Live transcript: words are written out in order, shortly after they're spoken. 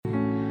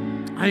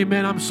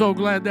Amen. I'm so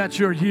glad that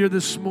you're here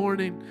this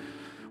morning,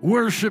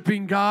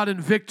 worshiping God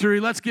in victory.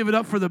 Let's give it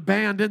up for the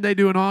band. Didn't they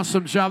do an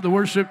awesome job, the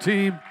worship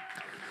team?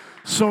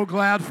 So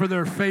glad for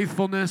their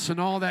faithfulness and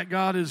all that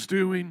God is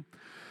doing.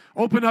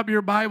 Open up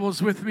your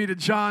Bibles with me to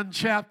John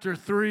chapter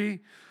 3.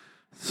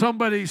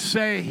 Somebody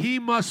say, He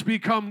must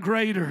become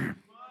greater.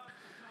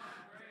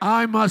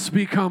 I must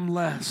become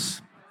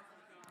less.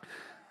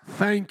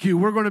 Thank you.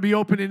 We're going to be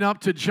opening up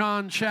to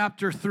John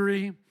chapter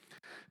 3.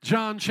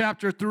 John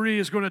chapter 3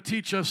 is going to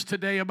teach us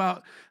today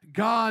about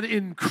God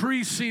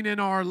increasing in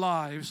our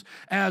lives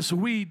as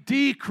we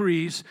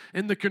decrease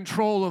in the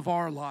control of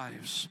our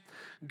lives.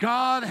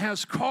 God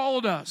has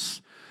called us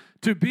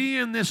to be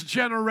in this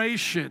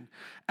generation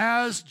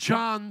as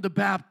John the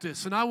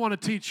Baptist. And I want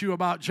to teach you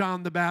about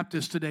John the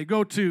Baptist today.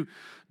 Go to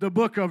the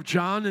book of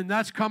John, and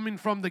that's coming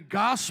from the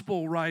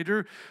gospel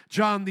writer,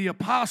 John the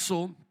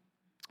Apostle.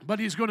 But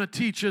he's going to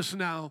teach us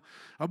now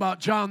about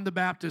John the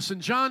Baptist. In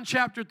John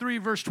chapter 3,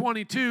 verse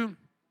 22,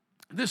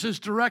 this is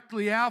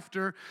directly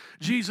after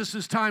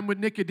Jesus' time with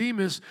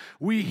Nicodemus.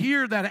 We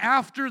hear that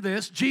after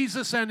this,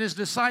 Jesus and his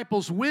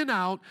disciples went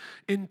out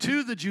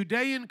into the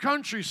Judean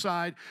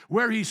countryside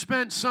where he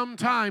spent some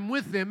time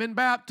with them and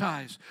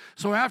baptized.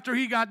 So after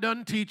he got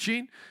done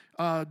teaching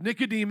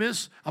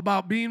Nicodemus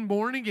about being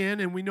born again,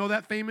 and we know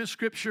that famous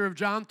scripture of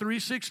John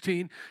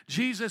 3:16,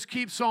 Jesus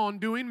keeps on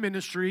doing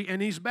ministry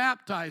and he's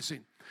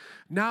baptizing.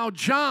 Now,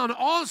 John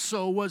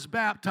also was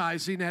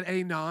baptizing at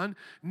Aenon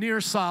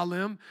near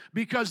Salem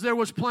because there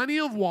was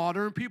plenty of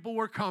water and people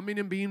were coming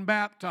and being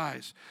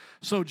baptized.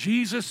 So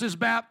Jesus is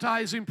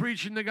baptizing,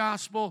 preaching the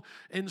gospel,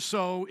 and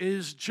so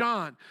is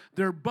John.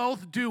 They're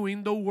both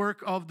doing the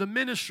work of the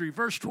ministry.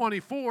 Verse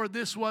 24,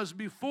 this was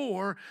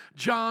before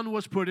John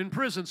was put in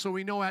prison. So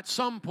we know at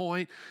some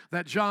point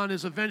that John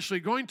is eventually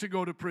going to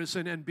go to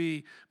prison and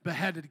be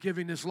beheaded,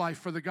 giving his life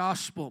for the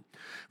gospel.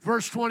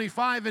 Verse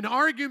 25, an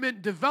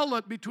argument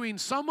developed between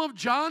some of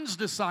John's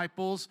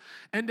disciples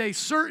and a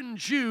certain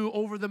Jew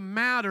over the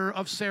matter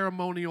of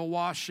ceremonial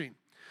washing.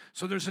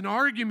 So there's an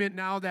argument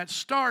now that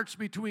starts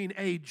between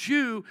a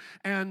Jew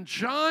and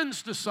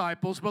John's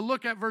disciples. But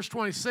look at verse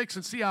 26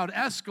 and see how it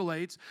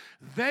escalates.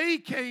 They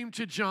came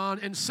to John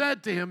and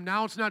said to him,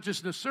 now it's not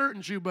just a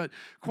certain Jew, but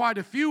quite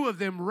a few of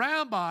them,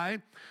 Rabbi,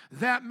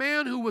 that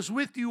man who was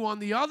with you on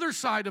the other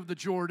side of the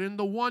Jordan,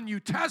 the one you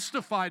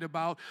testified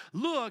about,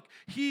 look,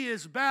 he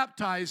is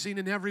baptizing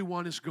and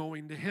everyone is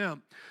going to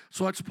him.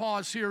 So let's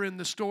pause here in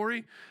the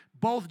story.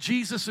 Both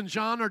Jesus and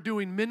John are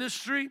doing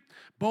ministry.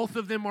 Both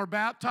of them are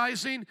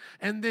baptizing.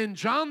 And then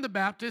John the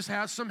Baptist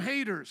has some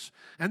haters.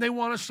 And they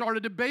want to start a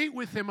debate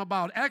with him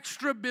about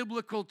extra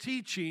biblical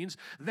teachings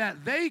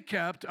that they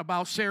kept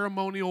about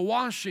ceremonial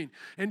washing.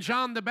 And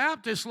John the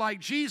Baptist,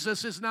 like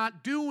Jesus, is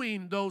not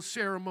doing those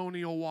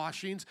ceremonial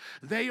washings.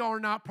 They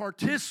are not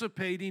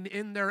participating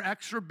in their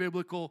extra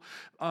biblical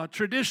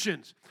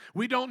traditions.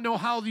 We don't know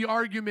how the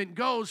argument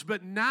goes,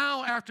 but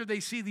now after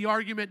they see the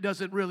argument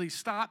doesn't really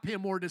stop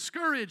him or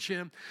discourage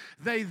him,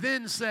 they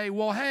then say,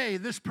 well, hey,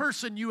 this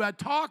person you had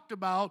talked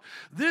about,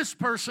 this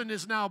person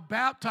is now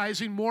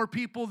baptizing more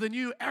people than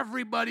you.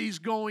 Everybody's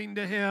going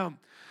to him.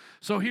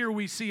 So here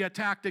we see a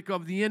tactic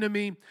of the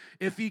enemy.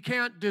 If he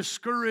can't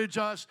discourage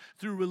us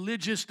through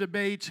religious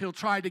debates, he'll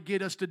try to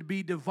get us to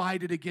be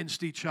divided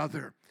against each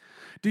other.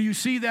 Do you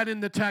see that in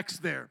the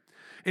text there?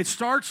 It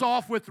starts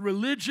off with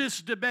religious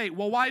debate.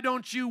 Well, why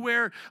don't you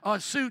wear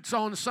suits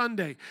on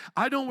Sunday?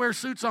 I don't wear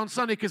suits on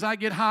Sunday because I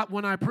get hot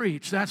when I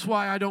preach. That's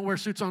why I don't wear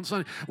suits on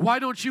Sunday. Why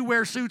don't you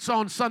wear suits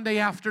on Sunday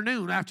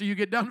afternoon after you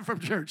get done from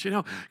church?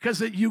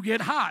 Because you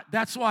get hot.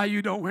 That's why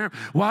you don't wear them.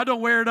 Well, I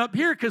don't wear it up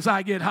here because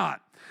I get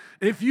hot.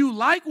 If you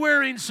like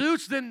wearing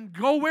suits, then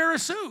go wear a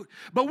suit.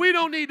 But we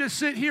don't need to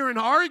sit here and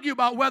argue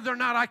about whether or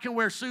not I can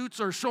wear suits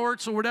or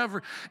shorts or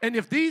whatever. And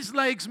if these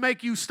legs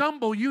make you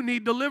stumble, you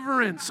need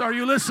deliverance. Are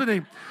you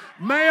listening?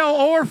 Male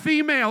or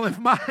female, if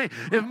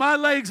my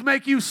legs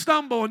make you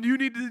stumble and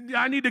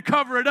I need to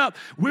cover it up,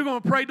 we're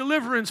going to pray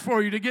deliverance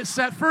for you to get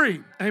set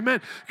free. Amen.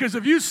 Because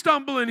if you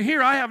stumble in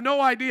here, I have no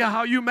idea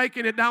how you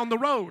making it down the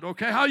road,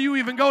 okay? How you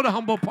even go to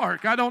Humboldt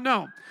Park, I don't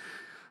know.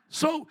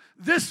 So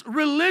this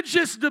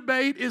religious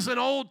debate is an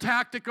old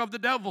tactic of the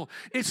devil.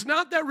 It's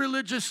not that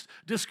religious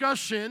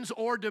discussions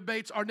or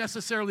debates are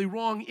necessarily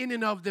wrong in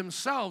and of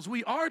themselves.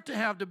 We are to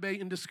have debate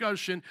and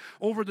discussion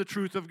over the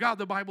truth of God.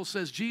 The Bible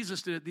says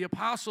Jesus did it, the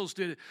apostles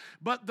did it.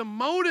 But the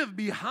motive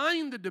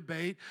behind the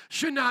debate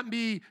should not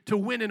be to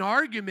win an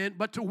argument,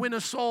 but to win a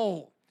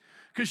soul.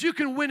 Because you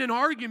can win an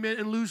argument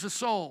and lose a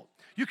soul.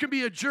 You can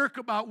be a jerk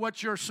about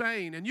what you're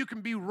saying, and you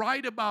can be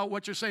right about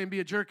what you're saying,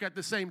 be a jerk at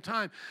the same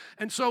time.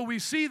 And so we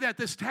see that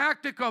this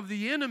tactic of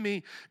the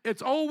enemy,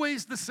 it's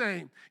always the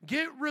same.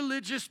 Get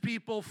religious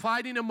people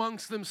fighting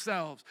amongst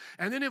themselves.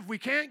 And then if we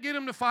can't get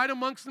them to fight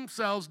amongst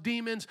themselves,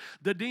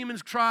 the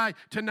demons try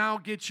to now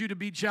get you to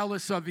be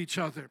jealous of each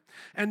other.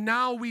 And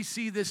now we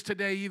see this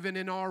today even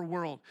in our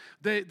world.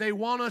 They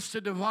want us to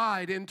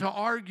divide and to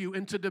argue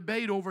and to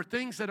debate over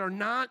things that are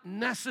not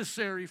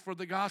necessary for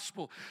the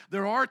gospel.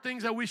 There are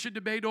things that we should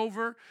debate debate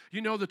over,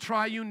 the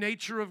triune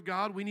nature of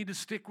God. We need to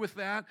stick with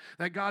that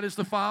God is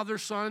the Father,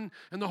 Son,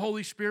 and the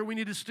Holy Spirit. We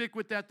need to stick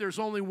with that. There's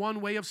only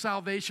one way of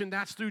salvation.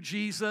 That's through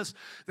Jesus.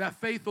 That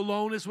faith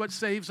alone is what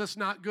saves us,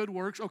 not good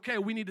works. Okay,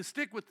 we need to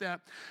stick with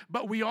that.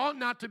 But we ought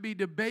not to be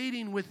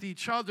debating with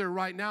each other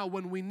right now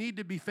when we need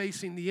to be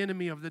facing the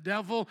enemy of the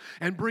devil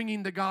and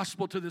bringing the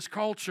gospel to this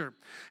culture.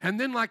 And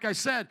then, like I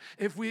said,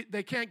 if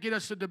they can't get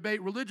us to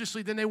debate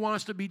religiously, then they want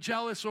us to be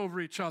jealous over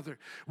each other.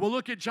 Well,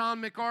 look at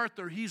John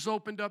MacArthur. He's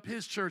opened up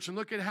his church, and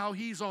look at how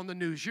he's on the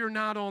news. You're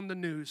not on the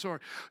news. Or,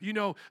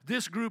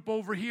 this group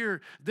over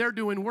here, they're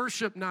doing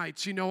worship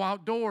nights,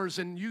 outdoors,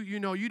 and you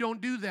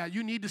don't do that.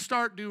 You need to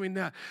start doing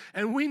that.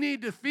 And we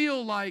need to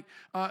feel like,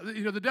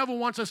 the devil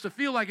wants us to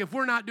feel like if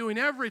we're not doing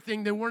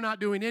everything, then we're not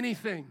doing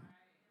anything.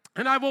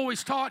 And I've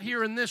always taught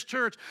here in this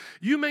church,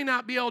 you may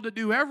not be able to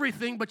do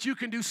everything, but you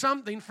can do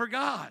something for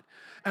God.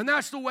 And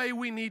that's the way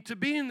we need to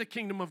be in the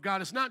kingdom of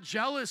God. It's not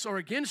jealous or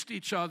against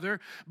each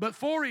other, but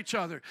for each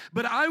other.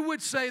 But I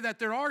would say that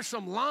there are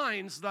some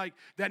lines that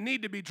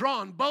need to be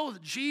drawn. Both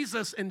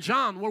Jesus and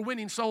John were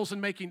winning souls and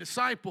making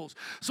disciples.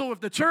 So if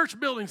the church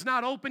building's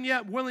not open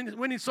yet,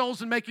 winning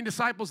souls and making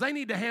disciples, they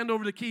need to hand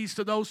over the keys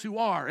to those who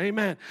are.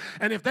 Amen.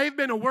 And if they've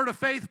been a word of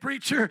faith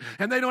preacher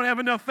and they don't have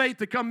enough faith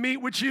to come meet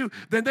with you,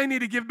 then they need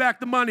to give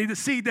back the money, the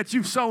seed that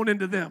you've sown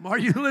into them. Are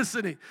you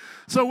listening?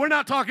 So we're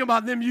not talking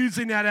about them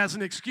using that as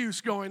an excuse,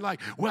 going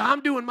like, well,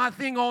 I'm doing my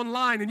thing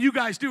online and you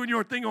guys doing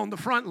your thing on the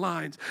front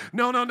lines.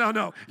 No.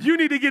 You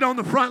need to get on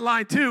the front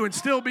line too and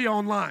still be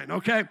online,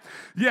 okay?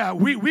 Yeah,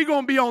 we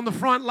going to be on the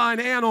front line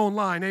and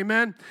online,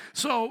 amen?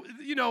 So,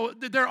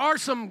 there are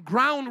some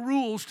ground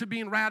rules to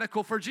being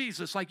radical for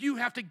Jesus. Like you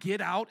have to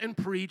get out and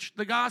preach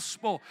the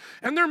gospel.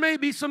 And there may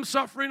be some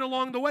suffering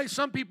along the way.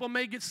 Some people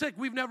may get sick.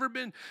 We've never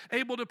been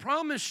able to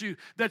promise you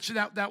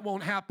that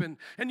won't happen.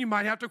 And you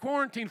might have to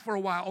quarantine for a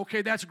while.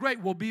 Okay, that's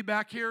great. We'll be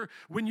back here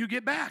when you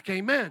get back.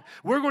 Amen.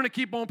 We're going to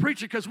keep on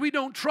preaching because we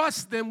don't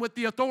trust them with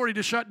the authority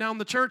to shut down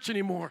the church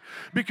anymore.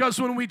 Because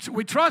when we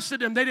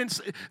trusted them,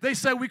 they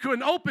said we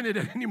couldn't open it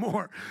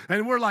anymore.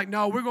 And we're like,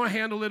 no, we're going to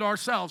handle it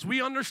ourselves.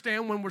 We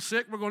understand when we're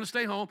sick, we're going to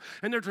stay home.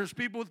 And there's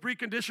people with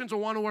preconditions who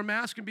want to wear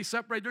masks and be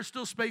separated. There's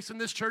still space in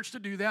this church to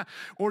do that.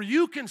 Or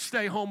you can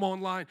stay home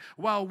online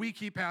while we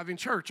keep having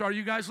church. Are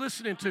you guys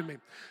listening to me?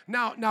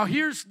 Now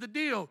here's the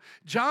deal.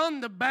 John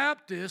the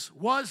Baptist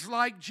was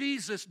like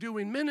Jesus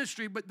doing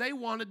ministry, but they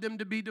wanted them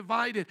to be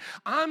divided.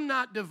 I'm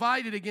not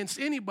divided against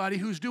anybody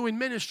who's doing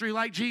ministry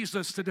like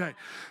Jesus today.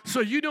 So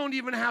you don't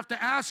even have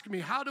to ask me,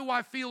 how do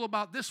I feel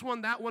about this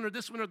one, or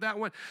this one, or that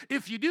one?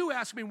 If you do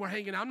ask me, we're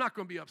hanging out, I'm not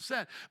going to be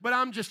upset. But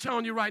I'm just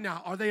telling you right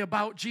now, are they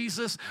about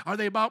Jesus? Are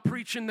they about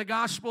preaching the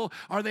gospel?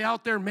 Are they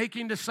out there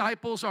making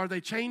disciples? Are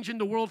they changing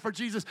the world for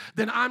Jesus?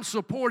 Then I'm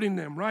supporting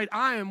them, right?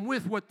 I am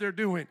with what they're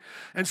doing.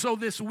 And so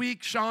this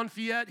week, Sean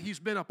Fiat, he's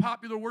been a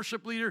popular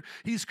worship leader.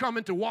 He's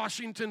coming to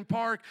Washington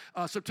Park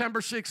September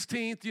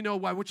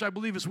 16th, which I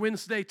believe is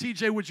Wednesday.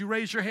 TJ, would you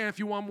raise your hand if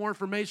you want more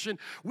information?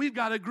 We've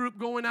got a group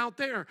going out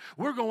there.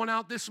 We're going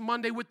out this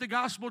Monday with the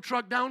gospel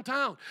truck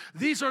downtown.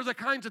 These are the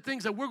kinds of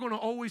things that we're going to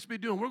always be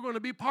doing. We're going to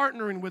be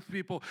partnering with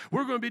people.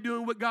 We're going to be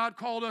doing what God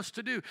called us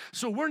to do.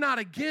 So we're not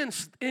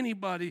against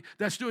anybody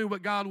that's doing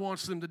what God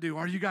wants them to do.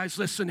 Are you guys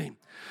listening?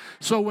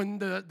 So when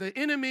the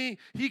enemy,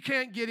 he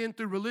can't get in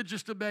through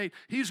religious debate,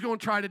 he's going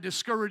to try to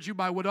discourage you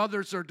by what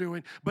others are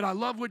doing. But I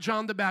love what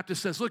John the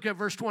Baptist says. Look at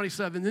verse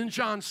 27. Then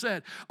John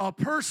said, a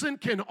person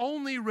can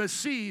only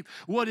receive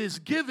what is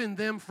given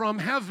them from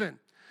heaven.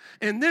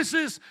 And this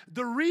is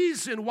the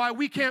reason why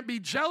we can't be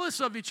jealous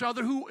of each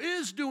other who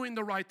is doing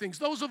the right things.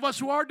 Those of us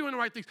who are doing the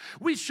right things,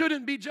 we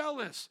shouldn't be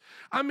jealous.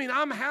 I mean,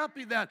 I'm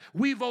happy that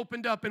we've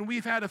opened up and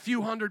we've had a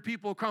few hundred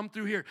people come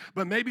through here.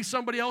 But maybe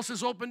somebody else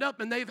has opened up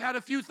and they've had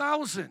a few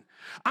thousand.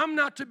 I'm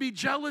not to be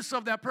jealous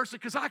of that person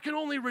because I can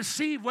only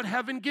receive what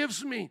heaven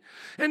gives me.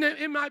 And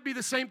it might be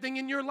the same thing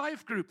in your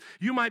life group.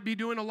 You might be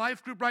doing a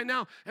life group right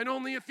now and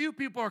only a few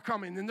people are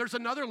coming. And there's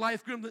another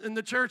life group in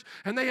the church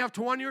and they have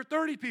 20 or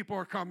 30 people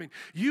are coming.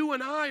 You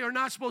and I are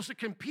not supposed to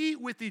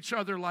compete with each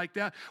other like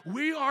that.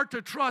 We are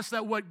to trust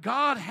that what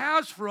God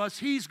has for us,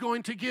 He's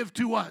going to give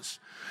to us.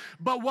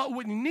 But what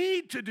we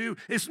need to do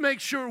is make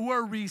sure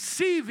we're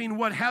receiving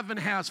what heaven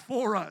has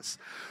for us.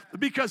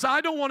 Because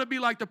I don't want to be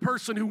like the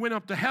person who went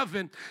up to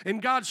heaven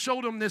and God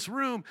showed him this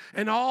room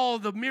and all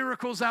the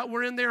miracles that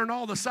were in there and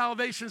all the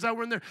salvations that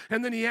were in there.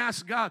 And then he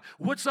asked God,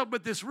 what's up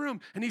with this room?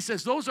 And he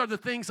says, those are the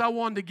things I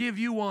wanted to give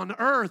you on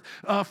earth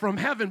from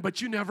heaven,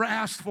 but you never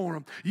asked for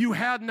them. You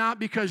had not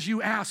because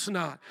you asked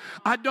not.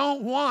 I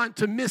don't want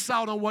to miss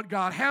out on what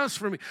God has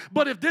for me.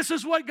 But if this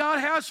is what God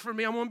has for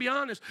me, I'm going to be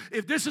honest.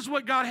 If this is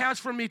what God has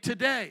for me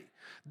today,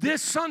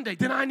 this Sunday,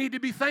 then I need to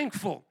be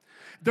thankful.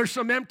 There's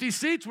some empty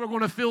seats. We're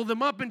going to fill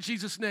them up in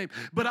Jesus' name.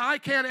 But I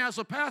can't, as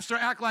a pastor,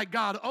 act like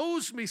God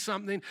owes me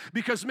something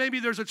because maybe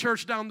there's a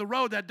church down the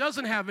road that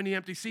doesn't have any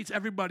empty seats.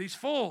 Everybody's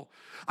full.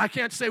 I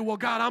can't say, well,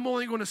 God, I'm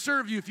only going to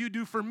serve you if you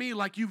do for me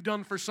like you've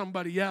done for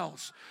somebody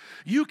else.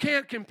 You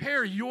can't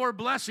compare your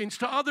blessings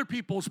to other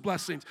people's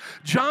blessings.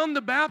 John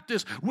the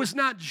Baptist was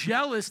not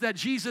jealous that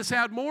Jesus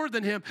had more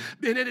than him.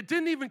 And it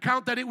didn't even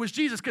count that it was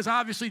Jesus, because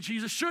obviously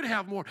Jesus should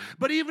have more.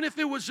 But even if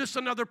it was just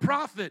another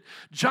prophet,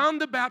 John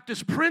the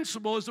Baptist's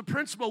principle is a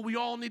principle we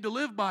all need to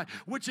live by,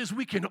 which is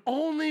we can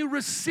only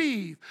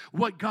receive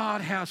what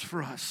God has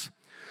for us.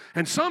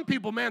 And some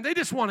people, man, they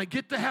just want to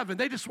get to heaven.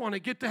 They just want to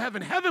get to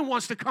heaven. Heaven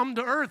wants to come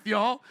to earth,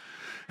 y'all.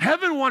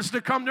 Heaven wants to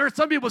come to earth.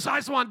 Some people say, I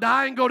just want to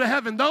die and go to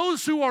heaven.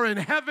 Those who are in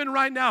heaven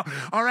right now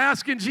are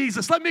asking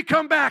Jesus, let me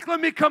come back. Let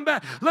me come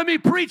back. Let me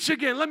preach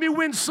again. Let me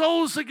win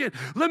souls again.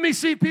 Let me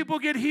see people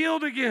get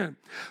healed again.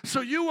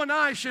 So you and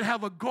I should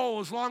have a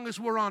goal, as long as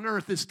we're on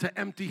earth, is to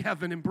empty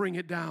heaven and bring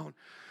it down.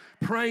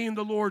 Praying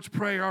the Lord's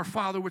Prayer, our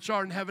Father which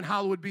art in heaven,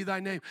 hallowed be thy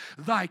name.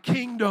 Thy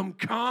kingdom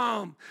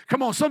come.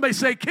 Come on, somebody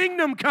say,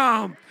 kingdom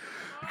come.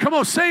 Come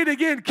on, say it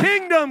again,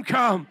 kingdom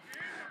come.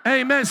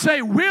 Amen.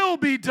 Say, will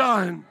be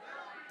done.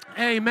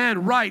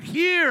 Amen. Right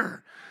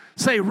here.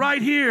 Say,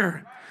 right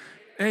here.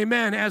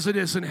 Amen, as it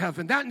is in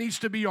heaven. That needs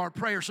to be our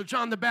prayer. So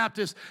John the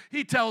Baptist,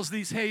 he tells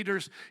these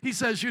haters, he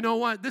says, you know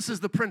what? This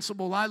is the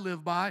principle I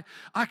live by.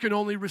 I can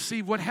only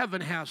receive what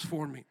heaven has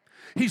for me.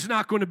 He's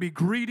not going to be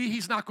greedy.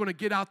 He's not going to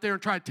get out there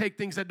and try to take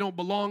things that don't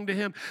belong to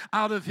him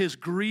out of his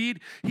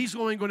greed. He's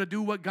only going to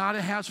do what God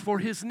has for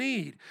his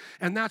need.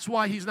 And that's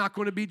why he's not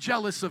going to be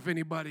jealous of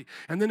anybody.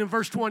 And then in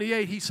verse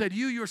 28, he said,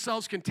 you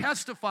yourselves can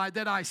testify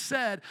that I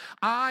said,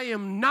 I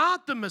am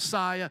not the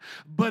Messiah,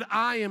 but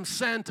I am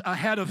sent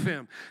ahead of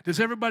him.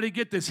 Does everybody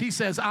get this? He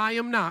says, I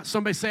am not.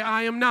 Somebody say,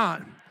 I am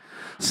not.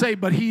 Say,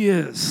 but he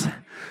is.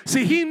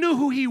 See, he knew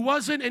who he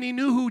wasn't, and he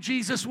knew who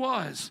Jesus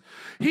was.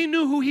 He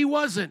knew who he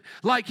wasn't.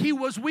 Like, he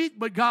was weak,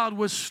 but God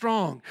was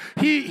strong.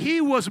 He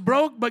was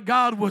broke, but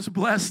God was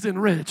blessed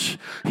and rich.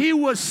 He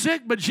was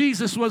sick, but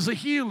Jesus was a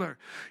healer.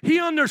 He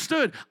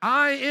understood,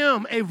 I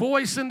am a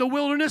voice in the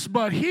wilderness,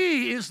 but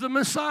he is the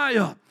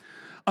Messiah.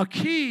 A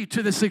key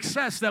to the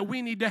success that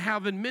we need to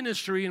have in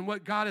ministry and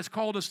what God has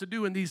called us to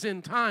do in these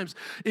end times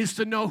is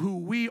to know who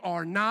we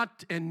are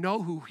not and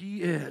know who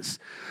he is.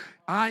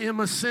 I am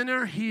a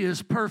sinner. He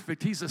is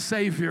perfect. He's a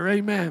Savior.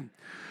 Amen.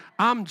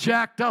 I'm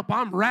jacked up.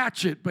 I'm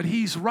ratchet, but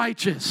he's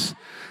righteous.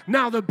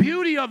 Now, the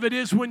beauty of it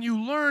is when you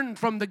learn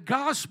from the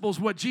Gospels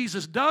what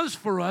Jesus does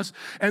for us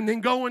and then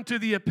go into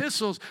the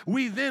epistles,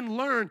 we then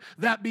learn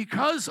that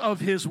because of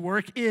his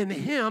work in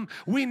him,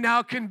 we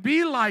now can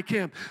be like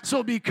him.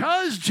 So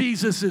because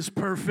Jesus is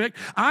perfect,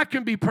 I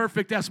can be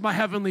perfect as my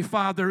heavenly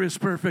Father is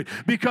perfect.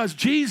 Because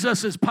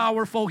Jesus is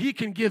powerful, he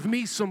can give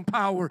me some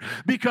power.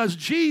 Because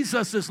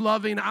Jesus is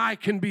loving, I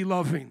can be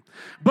loving.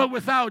 But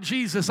without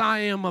Jesus, I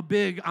am a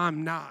big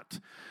I'm not.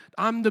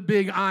 I'm the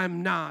big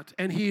I'm not,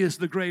 and he is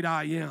the great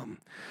I am.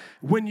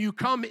 When you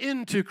come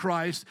into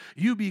Christ,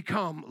 you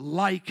become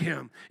like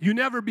him. You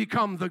never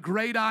become the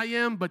great I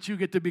am, but you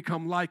get to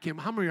become like him.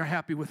 How many are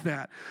happy with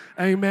that?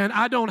 Amen.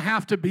 I don't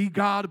have to be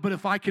God, but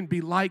if I can be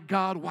like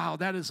God, wow,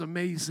 that is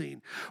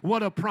amazing.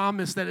 What a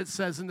promise that it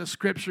says in the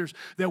scriptures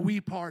that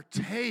we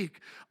partake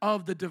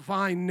of the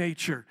divine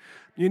nature.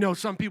 You know,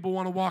 some people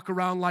want to walk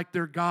around like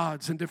they're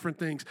gods and different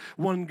things.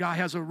 One guy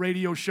has a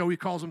radio show. He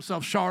calls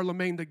himself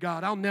Charlemagne the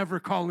God. I'll never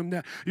call him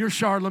that. You're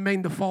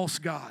Charlemagne the false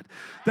God.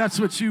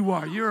 That's what you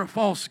are. You're a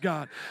false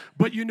God.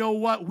 But you know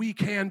what? We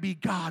can be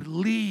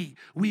godly.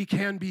 We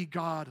can be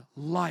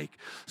God-like.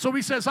 So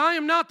he says, I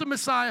am not the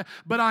Messiah,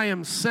 but I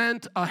am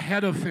sent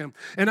ahead of him.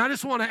 And I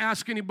just want to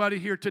ask anybody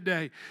here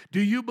today, do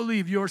you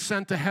believe you're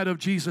sent ahead of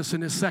Jesus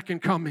in his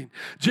second coming?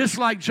 Just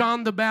like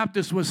John the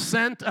Baptist was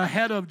sent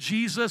ahead of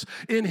Jesus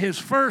in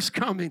his first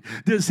coming,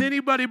 does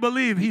anybody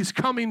believe he's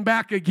coming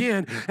back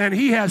again and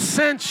he has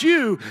sent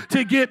you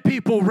to get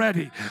people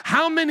ready?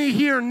 How many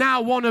here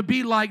now want to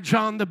be like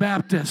John the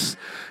Baptist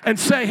and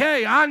say,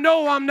 hey, I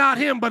know I'm not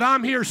him, but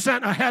I'm here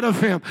sent ahead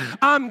of him.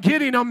 I'm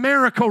getting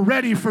America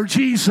ready for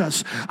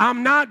Jesus.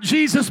 I'm not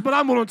Jesus, but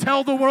I'm going to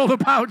tell the world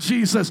about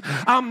Jesus.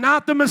 I'm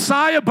not the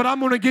Messiah, but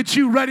I'm going to get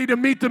you ready to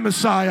meet the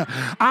Messiah.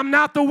 I'm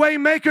not the way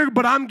maker,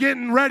 but I'm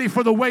getting ready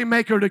for the way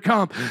maker to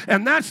come.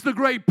 And that's the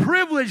great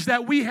privilege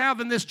that we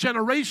have in this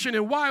generation,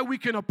 and why we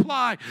can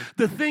apply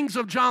the things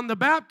of John the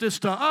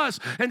Baptist to us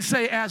and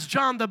say, as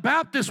John the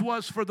Baptist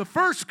was for the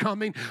first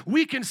coming,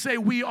 we can say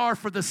we are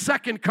for the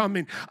second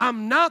coming.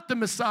 I'm not the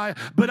Messiah,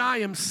 but I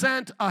am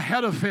sent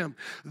ahead of him.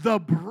 The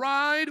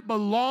bride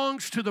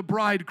belongs to the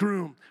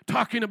bridegroom,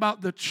 talking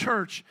about the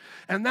church,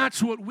 and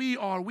that's what we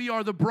are. We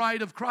are the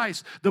bride of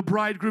Christ. The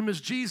bridegroom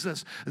is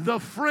Jesus. The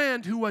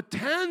friend who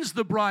attends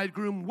the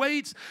bridegroom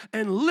waits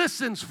and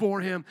listens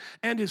for him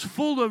and is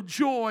full of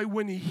joy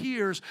when he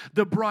hears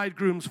the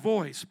bridegroom's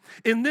voice.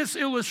 In this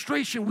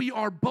illustration, we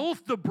are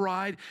both the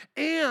bride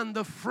and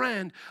the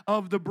friend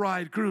of the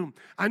bridegroom.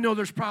 I know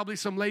there's probably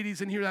some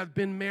ladies in here that have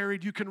been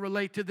married. You can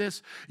relate to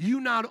this. You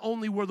not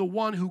only were the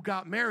one who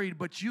got married,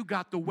 but you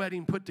got the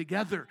wedding put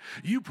together.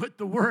 You put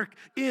the work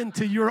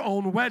into your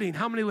own wedding.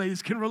 How many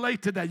ladies can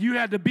relate to that? You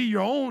had to be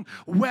your own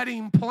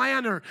wedding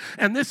planner.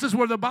 And this is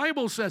where the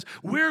Bible says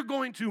we're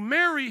going to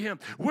marry him.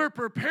 We're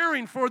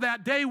preparing for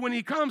that day when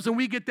he comes and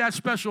we get that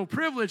special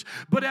privilege.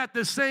 But at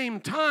the same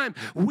time,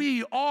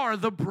 we are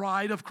the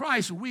bride of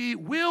Christ. We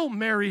will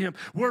marry him.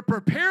 We're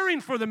preparing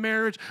for the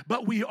marriage,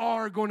 but we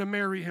are going to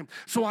marry him.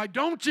 So I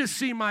don't just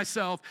see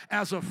myself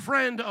as a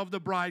friend of the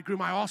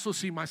bridegroom. I also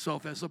see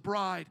myself as a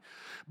bride.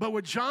 But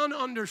what John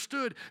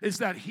understood is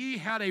that he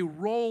had a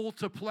role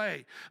to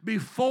play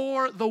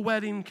before the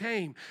wedding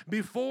came,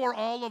 before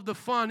all of the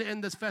fun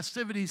and the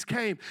festivities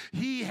came.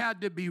 He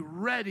had to be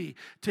ready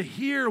to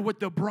hear what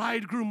the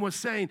bridegroom was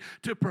saying,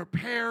 to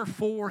prepare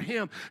for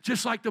him.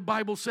 Just like the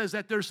Bible says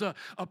that there's a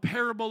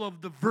parable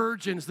of the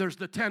virgins. There's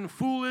the 10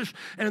 foolish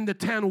and the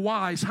 10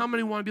 wise. How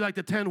many want to be like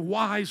the 10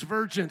 wise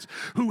virgins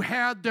who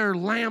had their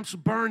lamps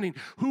burning,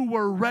 who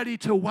were ready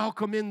to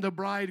welcome in the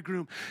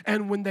bridegroom?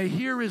 And when they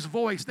hear his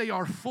voice, they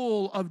are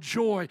full of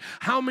joy.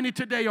 How many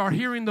today are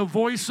hearing the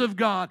voice of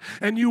God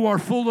and you are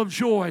full of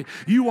joy?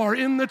 You are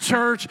in the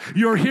church,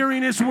 you're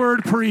hearing his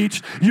word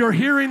preached, you're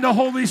hearing the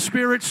Holy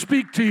Spirit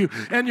speak to you,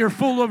 and you're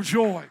full of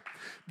joy.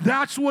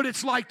 That's what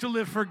it's like to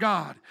live for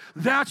God.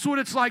 That's what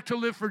it's like to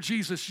live for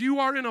Jesus. You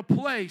are in a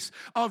place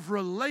of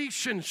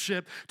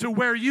relationship to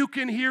where you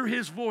can hear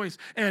his voice,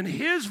 and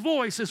his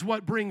voice is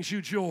what brings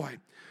you joy.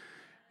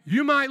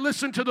 You might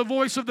listen to the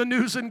voice of the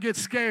news and get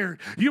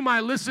scared. You might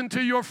listen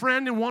to your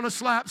friend and want to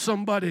slap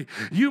somebody.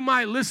 You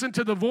might listen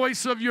to the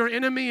voice of your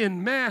enemy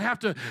and, man, have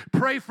to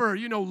pray for,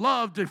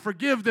 love to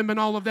forgive them and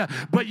all of that.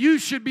 But you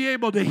should be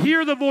able to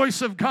hear the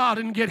voice of God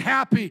and get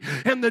happy.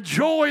 And the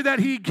joy that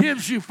he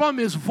gives you from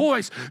his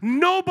voice,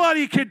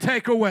 nobody can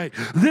take away.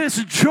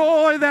 This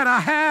joy that I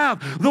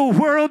have, the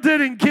world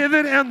didn't give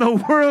it and the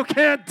world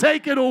can't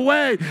take it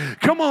away.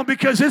 Come on,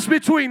 because it's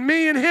between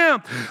me and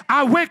him.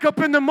 I wake up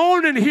in the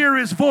morning, hear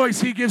his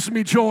voice, he gives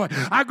me joy.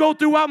 I go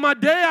throughout my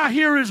day, I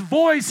hear his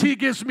voice, he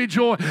gives me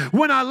joy.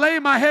 When I lay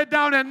my head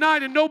down at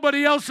night and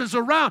nobody else is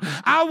around,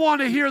 I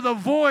want to hear the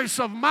voice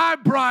of my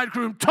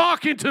bridegroom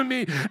talking to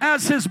me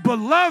as his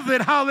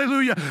beloved,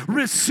 hallelujah,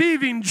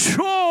 receiving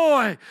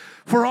joy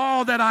for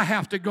all that I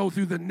have to go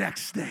through the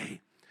next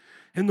day.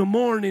 In the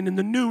morning, in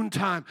the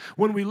noontime,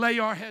 when we lay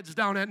our heads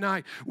down at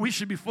night, we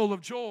should be full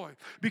of joy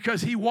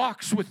because he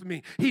walks with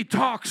me. He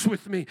talks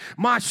with me.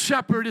 My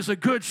shepherd is a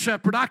good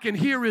shepherd. I can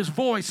hear his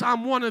voice.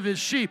 I'm one of his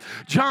sheep.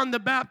 John the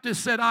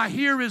Baptist said, I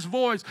hear his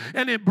voice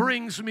and it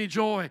brings me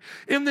joy.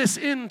 In this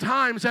end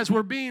times, as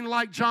we're being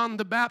like John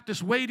the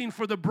Baptist, waiting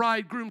for the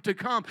bridegroom to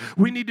come,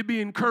 we need to be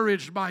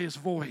encouraged by his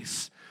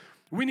voice.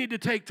 We need to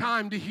take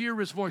time to hear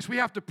his voice. We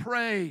have to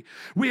pray.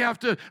 We have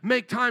to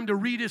make time to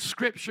read his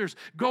scriptures.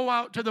 Go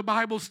out to the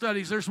Bible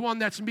studies. There's one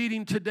that's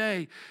meeting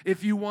today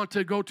if you want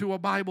to go to a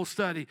Bible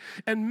study.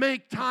 And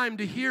make time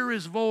to hear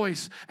his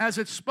voice as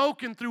it's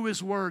spoken through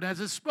his word, as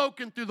it's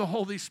spoken through the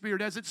Holy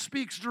Spirit, as it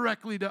speaks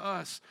directly to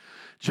us.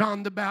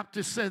 John the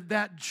Baptist said,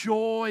 that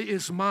joy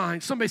is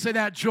mine. Somebody say,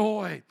 that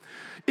joy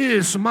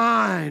is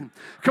mine.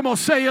 Come on,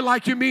 say it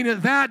like you mean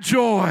it. That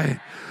joy.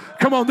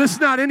 Come on, this is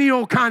not any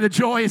old kind of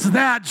joy. It's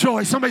that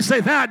joy. Somebody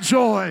say, that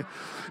joy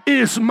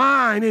is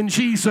mine in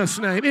Jesus'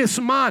 name. It's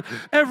mine.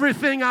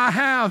 Everything I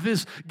have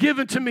is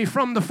given to me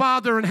from the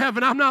Father in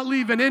heaven. I'm not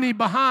leaving any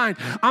behind.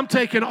 I'm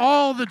taking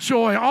all the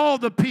joy, all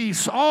the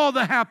peace, all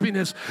the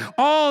happiness,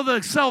 all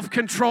the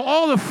self-control,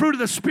 all the fruit of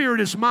the Spirit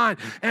is mine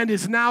and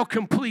is now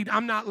complete.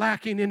 I'm not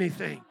lacking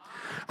anything.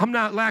 I'm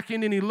not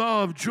lacking any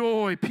love,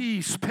 joy,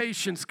 peace,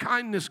 patience,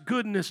 kindness,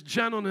 goodness,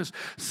 gentleness,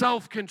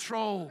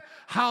 self-control.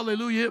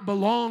 Hallelujah, it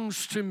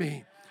belongs to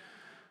me.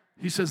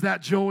 He says,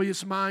 that joy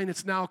is mine,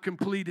 it's now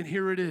complete, and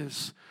here it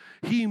is.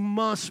 He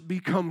must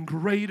become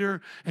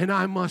greater and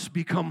I must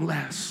become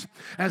less.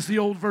 As the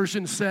old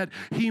version said,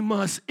 he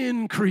must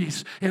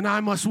increase and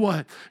I must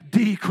what?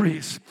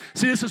 Decrease.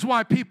 See, this is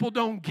why people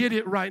don't get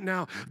it right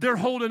now. They're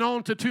holding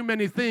on to too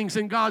many things,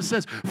 and God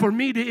says, for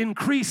me to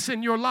increase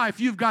in your life,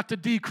 you've got to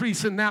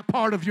decrease in that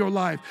part of your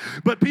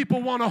life. But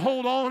people want to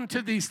hold on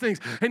to these things,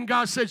 and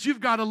God says,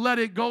 you've got to let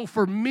it go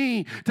for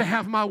me to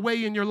have my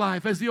way in your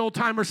life. As the old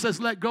timer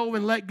says, let go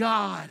and let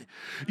God.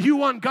 You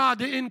want God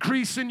to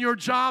increase in your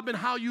job and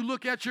how you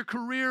look at your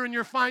career and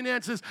your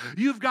finances,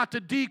 you've got to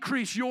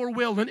decrease your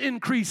will and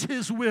increase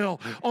his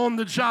will on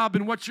the job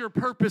and what's your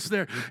purpose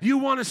there. You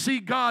want to see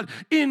God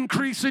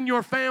increase in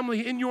your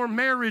family, in your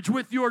marriage,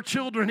 with your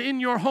children, in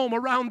your home,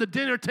 around the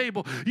dinner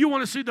table. You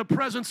want to see the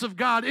presence of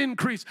God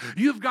increase.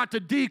 You've got to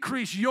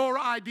decrease your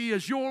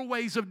ideas, your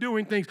ways of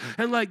doing things,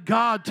 and let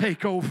God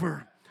take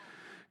over.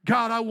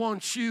 God, I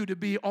want you to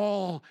be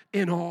all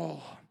in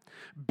all.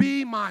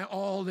 Be my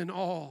all in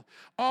all.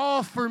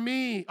 All for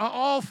me,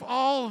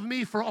 all of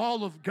me for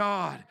all of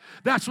God.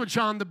 That's what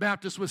John the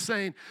Baptist was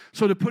saying.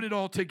 So to put it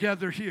all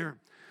together here,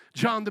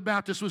 John the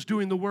Baptist was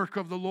doing the work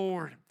of the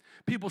Lord.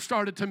 People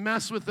started to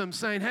mess with him,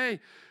 saying,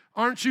 hey,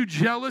 Aren't you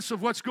jealous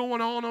of what's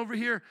going on over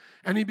here?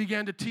 And he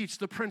began to teach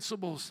the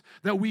principles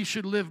that we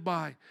should live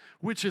by,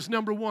 which is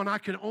number one, I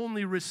can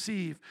only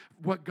receive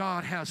what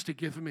God has to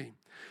give me.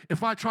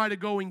 If I try to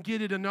go and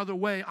get it another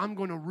way, I'm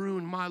going to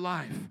ruin my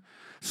life.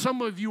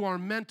 Some of you are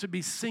meant to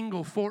be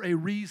single for a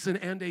reason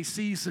and a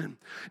season.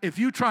 If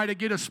you try to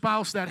get a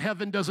spouse that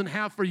heaven doesn't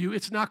have for you,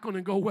 it's not going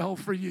to go well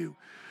for you.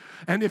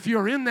 And if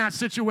you're in that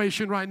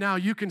situation right now,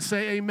 you can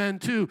say amen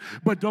too,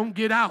 but don't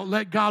get out.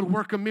 Let God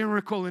work a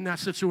miracle in that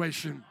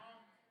situation.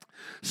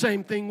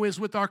 Same thing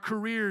with our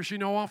careers. You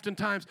know,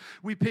 oftentimes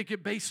we pick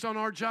it based on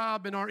our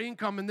job and our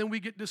income, and then we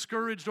get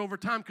discouraged over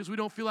time because we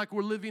don't feel like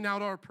we're living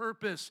out our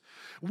purpose.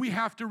 We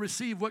have to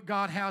receive what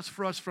God has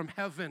for us from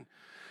heaven.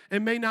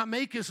 It may not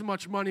make as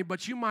much money,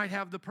 but you might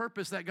have the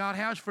purpose that God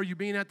has for you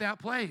being at that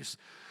place.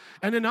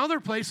 And in other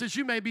places,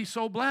 you may be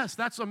so blessed.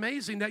 That's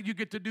amazing that you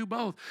get to do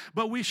both.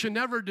 But we should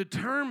never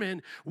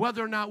determine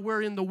whether or not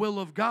we're in the will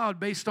of God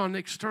based on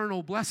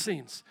external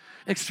blessings.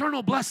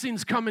 External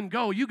blessings come and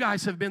go. You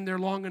guys have been there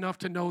long enough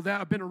to know that.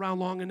 I've been around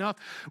long enough.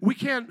 We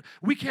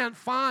can't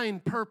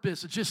find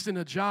purpose just in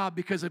a job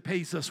because it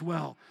pays us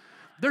well.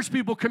 There's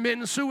people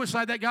committing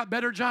suicide that got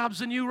better jobs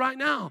than you right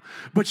now.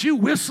 But you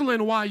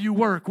whistling while you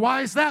work. Why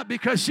is that?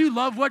 Because you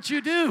love what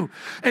you do.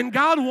 And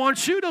God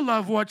wants you to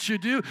love what you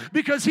do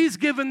because He's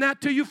given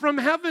that to you from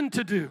heaven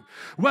to do.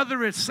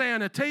 Whether it's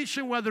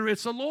sanitation, whether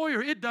it's a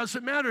lawyer, it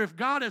doesn't matter. If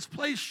God has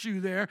placed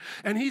you there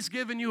and He's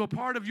given you a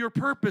part of your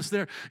purpose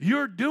there,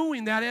 you're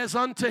doing that as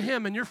unto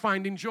Him and you're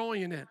finding joy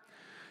in it.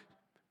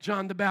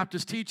 John the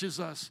Baptist teaches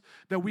us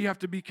that we have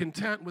to be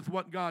content with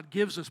what God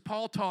gives us.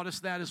 Paul taught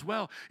us that as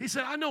well. He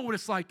said, I know what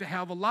it's like to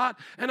have a lot,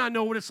 and I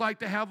know what it's like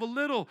to have a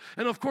little.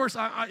 And of course,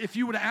 if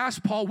you were to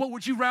ask Paul, what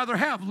would you rather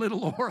have,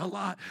 little or a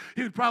lot?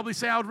 He would probably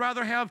say, I would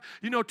rather have,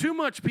 too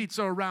much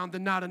pizza around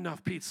than not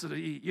enough pizza to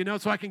eat,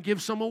 so I can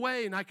give some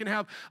away and I can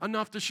have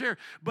enough to share.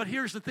 But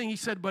here's the thing, he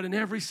said, but in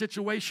every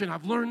situation,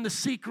 I've learned the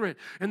secret,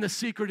 and the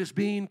secret is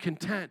being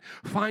content,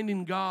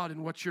 finding God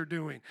in what you're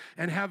doing,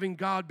 and having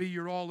God be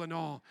your all in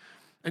all.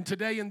 And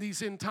today in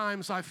these end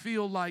times, I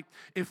feel like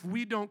if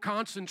we don't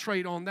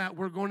concentrate on that,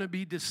 we're going to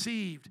be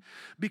deceived.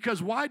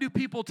 Because why do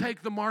people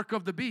take the mark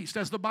of the beast?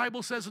 As the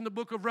Bible says in the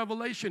book of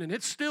Revelation, and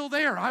it's still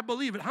there. I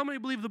believe it. How many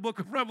believe the book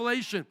of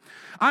Revelation?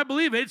 I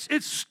believe it.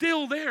 It's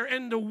still there,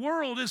 and the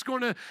world is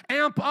going to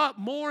amp up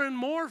more and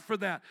more for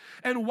that.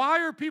 And why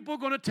are people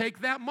going to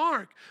take that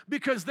mark?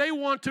 Because they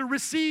want to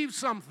receive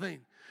something.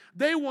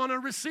 They want to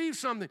receive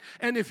something.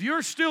 And if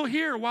you're still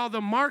here while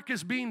the mark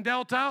is being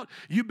dealt out,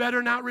 you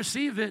better not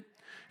receive it.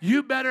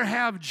 You better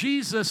have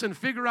Jesus and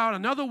figure out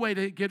another way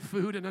to get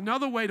food and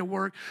another way to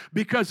work,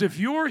 because if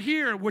you're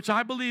here, which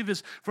I believe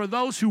is for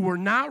those who were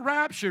not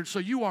raptured, so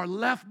you are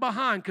left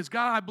behind, because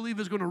God, I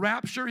believe, is going to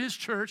rapture His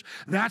church.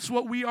 That's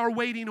what we are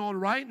waiting on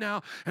right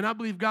now, and I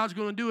believe God's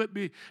going to do it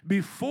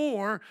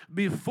before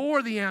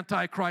the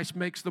Antichrist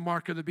makes the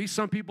mark of the beast.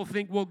 Some people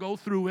think we'll go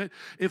through it.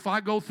 If I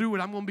go through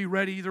it, I'm going to be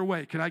ready either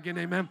way. Can I get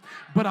an amen?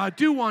 But I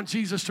do want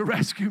Jesus to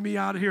rescue me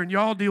out of here, and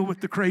y'all deal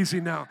with the crazy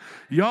now.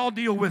 Y'all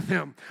deal with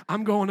him.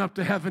 I'm going up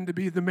to heaven to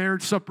be the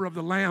marriage supper of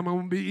the Lamb. I'm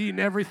going to be eating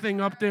everything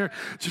up there.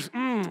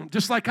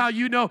 Just like how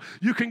you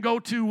can go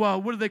to,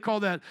 what do they call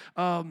that?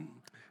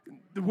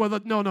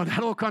 That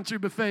old country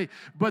buffet,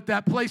 but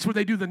that place where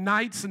they do the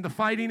knights and the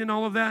fighting and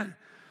all of that.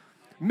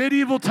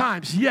 Medieval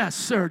times, yes,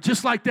 sir,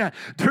 just like that.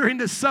 During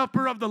the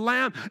supper of the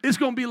Lamb, it's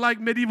going to be like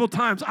medieval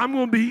times. I'm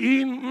going to be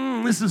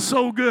eating, this is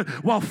so good,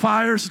 while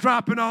fire's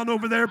dropping on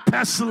over there,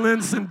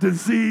 pestilence and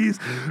disease,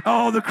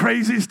 all the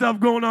crazy stuff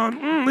going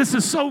on. This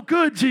is so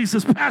good,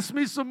 Jesus. Pass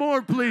me some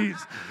more,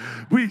 please.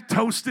 We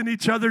toasting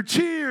each other.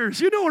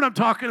 Cheers. You know what I'm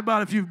talking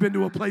about if you've been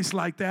to a place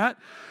like that.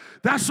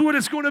 That's what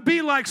it's going to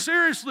be like,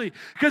 seriously,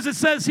 because it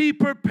says He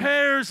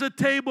prepares a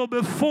table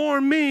before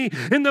me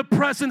in the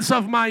presence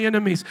of my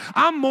enemies.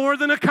 I'm more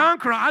than a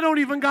conqueror. I don't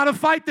even got to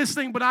fight this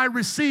thing, but I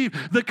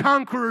receive the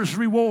conqueror's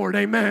reward,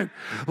 amen.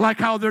 Like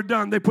how they're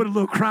done. They put a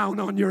little crown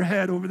on your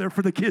head over there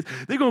for the kids.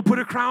 They're going to put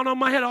a crown on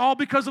my head, all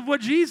because of what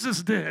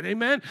Jesus did,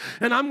 amen.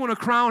 And I'm going to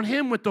crown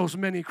Him with those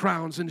many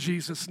crowns in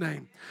Jesus'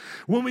 name.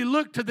 When we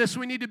look to this,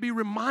 we need to be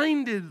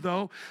reminded,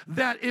 though,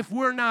 that if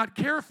we're not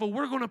careful,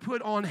 we're going to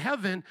put on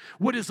heaven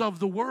what is of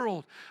the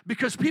world,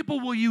 because people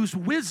will use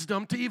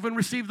wisdom to even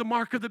receive the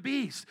mark of the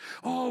beast.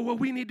 Oh, well,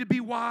 we need to be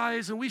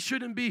wise, and we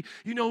shouldn't be,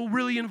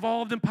 really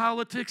involved in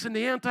politics, and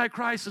the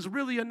Antichrist is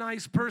really a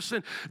nice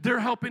person. They're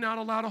helping out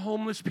a lot of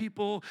homeless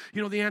people,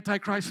 the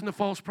Antichrist and the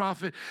false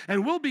prophet,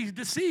 and we'll be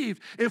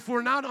deceived if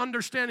we're not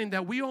understanding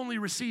that we only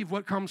receive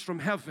what comes from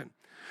heaven.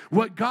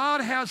 What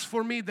God has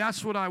for me,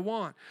 that's what I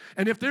want.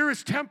 And if there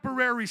is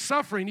temporary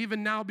suffering,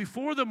 even now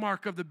before the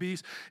mark of the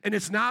beast, and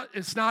it's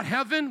not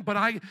heaven, but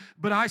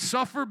I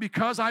suffer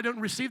because I don't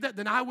receive that,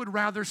 then I would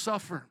rather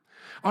suffer.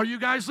 Are you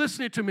guys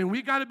listening to me?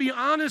 We got to be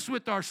honest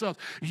with ourselves.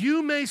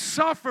 You may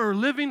suffer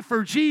living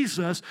for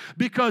Jesus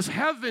because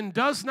heaven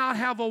does not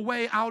have a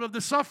way out of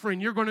the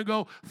suffering. You're going to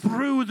go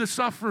through the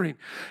suffering.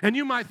 And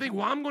you might think,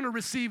 well, I'm going to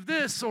receive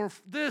this or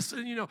this,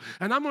 and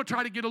I'm going to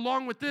try to get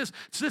along with this.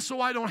 It's just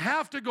so I don't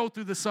have to go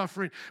through the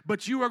suffering.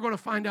 But you are going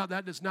to find out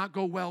that does not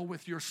go well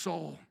with your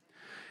soul.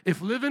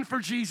 If living for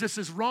Jesus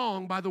is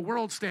wrong by the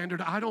world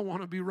standard, I don't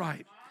want to be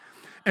right.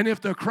 And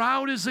if the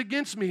crowd is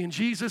against me and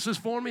Jesus is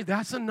for me,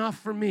 that's enough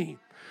for me.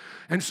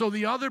 And so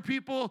the other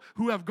people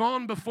who have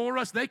gone before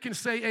us, they can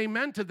say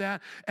amen to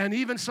that. And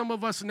even some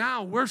of us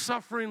now, we're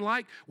suffering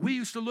like we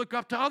used to look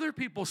up to other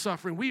people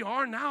suffering. We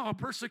are now a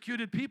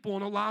persecuted people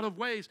in a lot of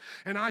ways.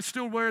 And I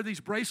still wear these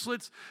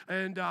bracelets,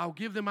 and I'll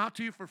give them out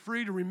to you for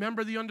free to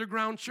remember the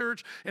underground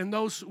church and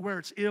those where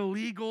it's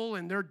illegal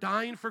and they're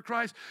dying for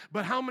Christ.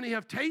 But how many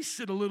have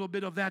tasted a little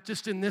bit of that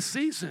just in this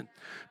season?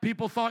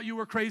 People thought you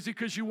were crazy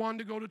because you wanted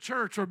to go to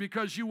church or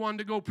because you wanted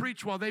to go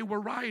preach while they were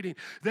rioting.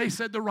 They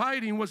said the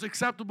rioting was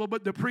acceptable,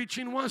 but the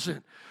preaching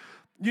wasn't.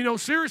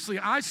 Seriously,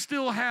 I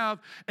still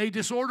have a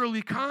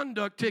disorderly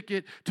conduct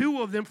ticket,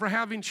 2 of them for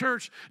having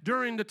church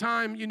during the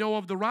time,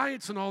 of the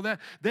riots and all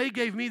that. They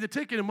gave me the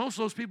ticket, and most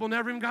of those people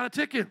never even got a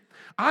ticket.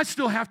 I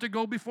still have to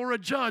go before a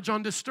judge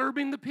on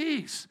disturbing the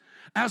peace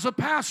as a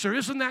pastor.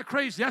 Isn't that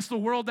crazy? That's the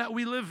world that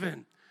we live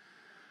in.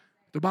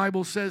 The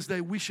Bible says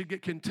that we should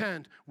get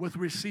content with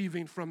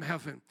receiving from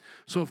heaven.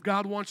 So if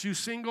God wants you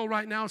single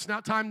right now, it's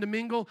not time to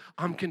mingle,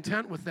 I'm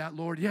content with that,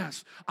 Lord.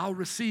 Yes, I'll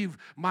receive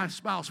my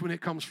spouse when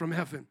it comes from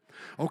heaven.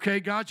 Okay,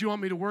 God, you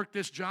want me to work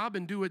this job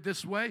and do it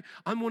this way?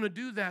 I'm going to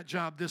do that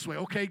job this way.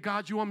 Okay,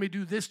 God, you want me to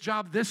do this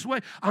job this way?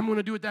 I'm going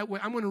to do it that way.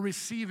 I'm going to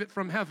receive it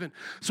from heaven.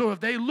 So if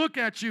they look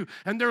at you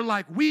and they're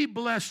like, we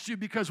blessed you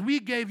because we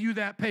gave you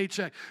that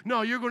paycheck.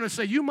 No, you're going to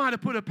say, you might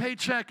have put a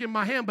paycheck in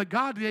my hand, but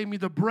God gave me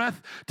the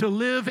breath to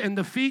live and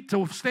the feet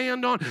to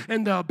stand on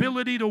and the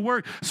ability to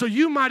work. So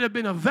you might have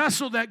been a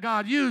vessel that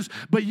God used,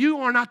 but you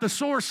are not the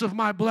source of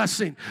my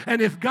blessing.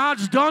 And if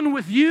God's done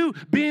with you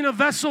being a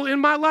vessel in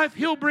my life,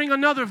 he'll bring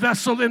another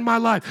vessel in my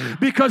life,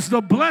 because the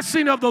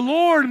blessing of the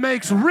Lord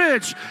makes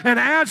rich and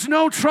adds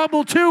no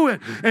trouble to it.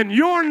 And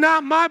you're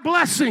not my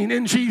blessing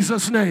in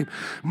Jesus' name.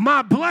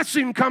 My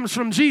blessing comes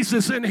from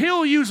Jesus, and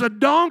he'll use a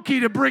donkey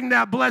to bring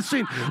that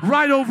blessing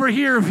right over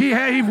here if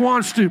he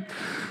wants to.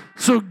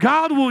 So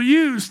God will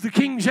use the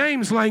King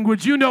James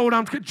language. You know what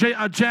I'm,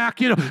 Jack,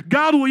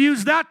 God will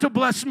use that to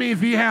bless me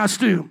if he has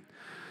to.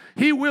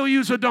 He will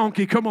use a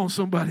donkey. Come on,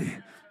 somebody.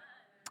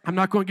 I'm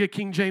not going to get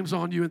King James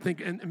on you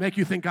and make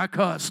you think I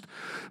cussed,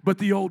 but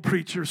the old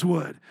preachers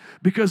would.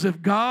 Because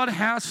if God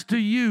has to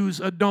use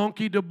a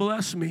donkey to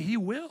bless me, he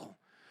will.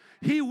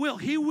 He will.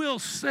 He will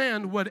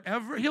send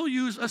whatever. He'll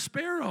use a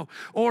sparrow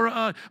or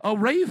a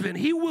raven.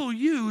 He will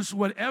use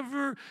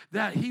whatever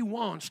that he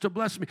wants to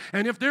bless me.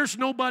 And if there's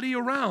nobody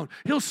around,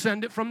 he'll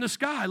send it from the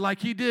sky like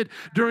he did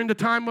during the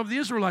time of the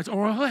Israelites.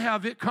 Or he'll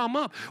have it come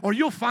up. Or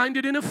you'll find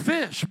it in a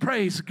fish.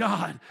 Praise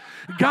God.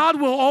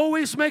 God will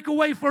always make a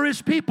way for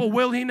his people,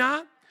 will he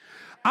not?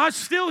 I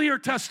still hear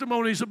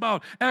testimonies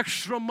about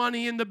extra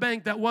money in the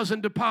bank that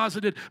wasn't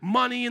deposited,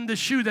 money in the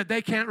shoe that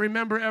they can't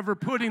remember ever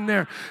putting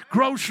there,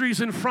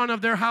 groceries in front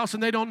of their house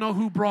and they don't know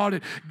who brought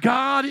it.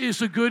 God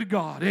is a good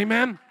God.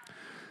 Amen?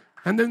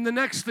 And then the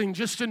next thing,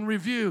 just in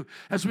review,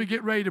 as we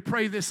get ready to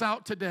pray this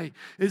out today,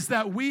 is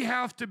that we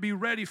have to be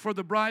ready for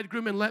the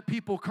bridegroom and let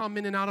people come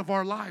in and out of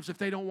our lives if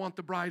they don't want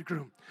the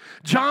bridegroom.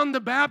 John the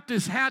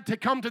Baptist had to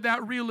come to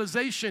that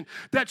realization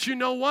that, you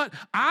know what?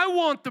 I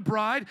want the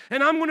bride,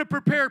 and I'm going to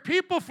prepare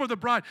people for the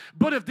bride.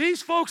 But if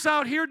these folks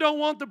out here don't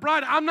want the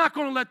bride, I'm not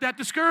going to let that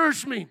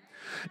discourage me.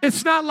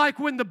 It's not like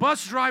when the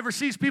bus driver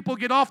sees people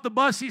get off the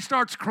bus, he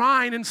starts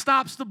crying and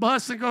stops the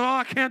bus and goes, oh,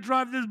 I can't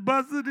drive this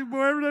bus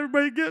anymore.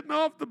 Everybody getting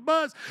off the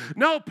bus.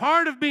 No,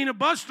 part of being a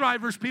bus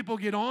driver is people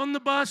get on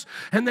the bus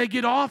and they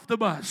get off the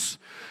bus.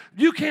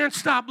 You can't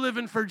stop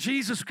living for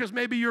Jesus because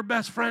maybe your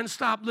best friend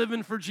stopped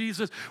living for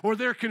Jesus, or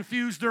they're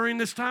confused during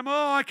this time.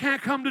 Oh, I can't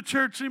come to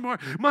church anymore.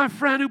 My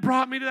friend who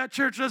brought me to that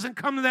church doesn't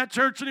come to that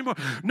church anymore.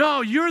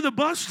 No, you're the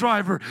bus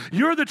driver.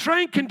 You're the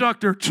train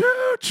conductor.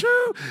 Choo,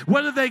 choo.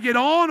 Whether they get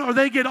on or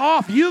they get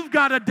off, you've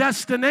got a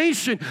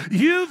destination.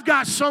 You've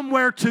got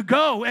somewhere to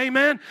go.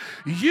 Amen?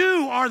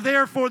 You are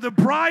there for the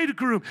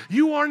bridegroom.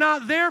 You are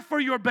not there for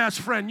your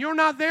best friend. You're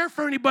not there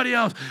for anybody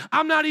else.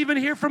 I'm not even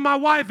here for my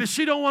wife. If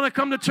she don't want to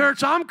come to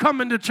church, I'm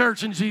coming to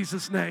church in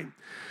Jesus' name.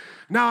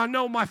 Now, I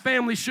know my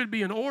family should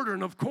be in order,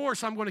 and of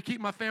course I'm going to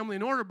keep my family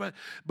in order,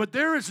 but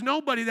there is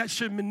nobody that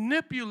should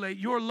manipulate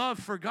your love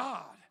for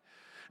God.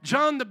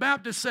 John the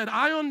Baptist said,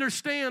 I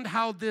understand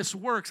how this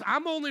works.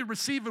 I'm only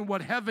receiving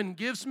what heaven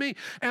gives me,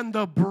 and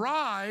the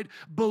bride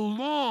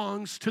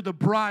belongs to the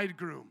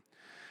bridegroom.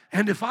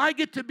 And if I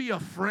get to be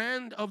a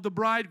friend of the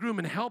bridegroom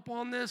and help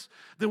on this,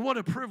 then what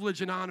a privilege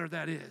and honor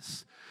that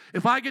is.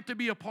 If I get to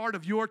be a part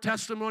of your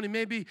testimony,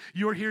 maybe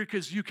you're here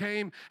because you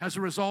came as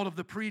a result of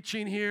the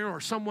preaching here, or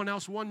someone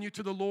else won you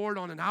to the Lord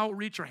on an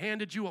outreach, or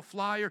handed you a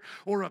flyer,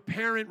 or a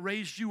parent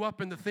raised you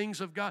up in the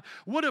things of God.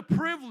 What a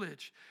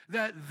privilege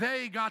that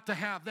they got to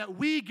have, that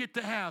we get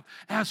to have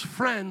as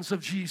friends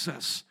of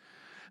Jesus.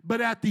 But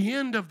at the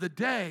end of the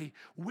day,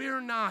 we're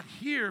not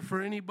here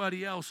for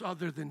anybody else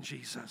other than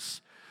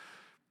Jesus.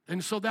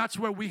 And so that's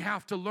where we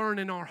have to learn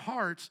in our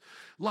hearts,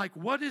 like,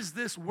 what is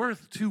this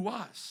worth to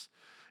us?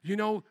 You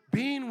know,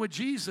 being with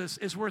Jesus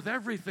is worth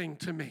everything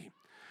to me.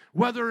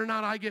 Whether or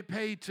not I get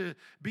paid to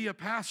be a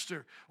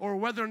pastor, or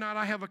whether or not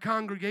I have a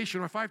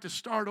congregation, or if I have to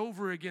start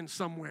over again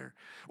somewhere,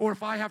 or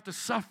if I have to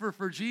suffer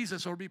for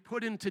Jesus, or be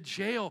put into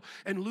jail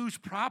and lose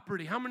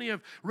property. How many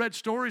have read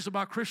stories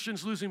about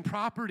Christians losing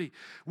property?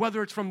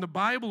 Whether it's from the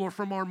Bible or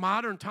from our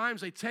modern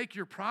times, they take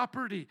your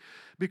property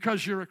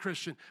because you're a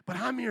Christian. But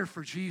I'm here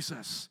for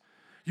Jesus.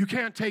 You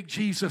can't take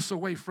Jesus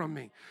away from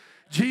me.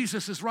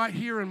 Jesus is right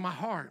here in my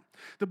heart.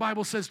 The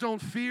Bible says,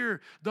 don't fear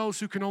those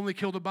who can only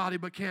kill the body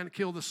but can't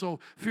kill the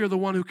soul. Fear the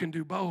one who can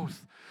do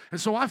both.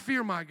 And so I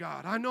fear my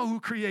God. I know who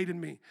created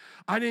me.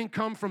 I didn't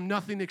come from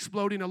nothing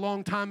exploding a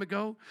long time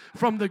ago,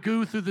 from the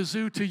goo through the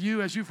zoo to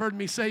you, as you've heard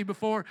me say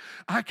before.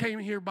 I came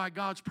here by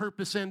God's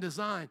purpose and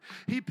design.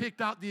 He picked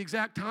out the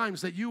exact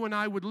times that you and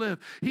I would live.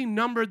 He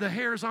numbered the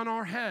hairs on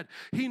our head.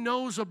 He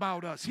knows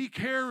about us. He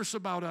cares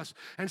about us.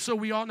 And so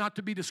we ought not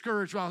to be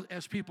discouraged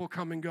as people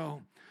come and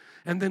go.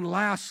 And then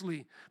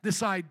lastly,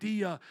 this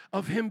idea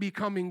of Him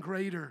becoming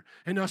greater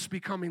and us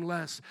becoming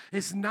less.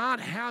 It's not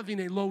having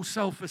a low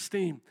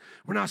self-esteem.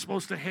 We're not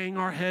supposed to hang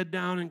our head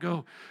down and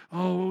go,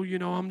 oh, you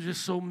know, I'm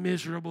just so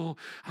miserable.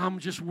 I'm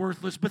just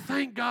worthless. But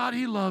thank God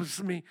He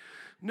loves me.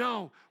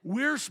 No,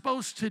 we're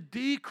supposed to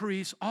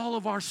decrease all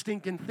of our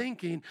stinking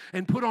thinking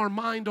and put our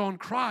mind on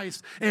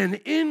Christ and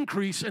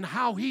increase in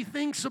how He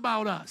thinks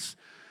about us.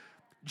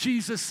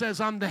 Jesus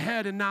says, I'm the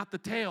head and not the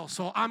tail,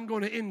 so I'm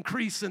going to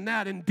increase in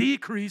that and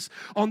decrease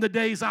on the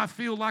days I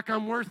feel like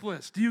I'm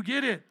worthless. Do you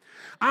get it?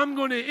 I'm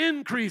going to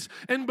increase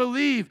and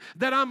believe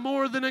that I'm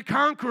more than a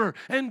conqueror,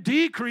 and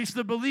decrease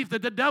the belief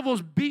that the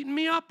devil's beating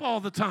me up all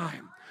the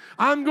time.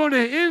 I'm going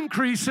to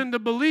increase in the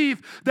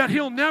belief that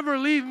He'll never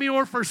leave me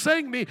or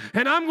forsake me,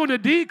 and I'm going to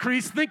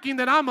decrease thinking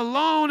that I'm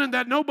alone and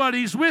that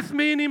nobody's with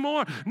me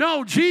anymore.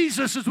 No,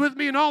 Jesus is with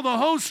me and all the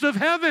hosts of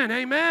heaven.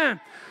 Amen.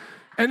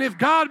 And if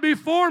God be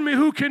for me,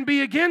 who can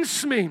be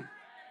against me?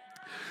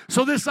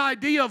 So this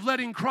idea of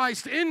letting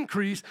Christ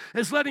increase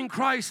is letting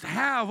Christ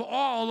have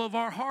all of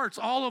our hearts,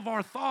 all of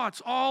our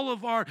thoughts, all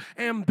of our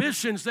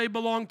ambitions. They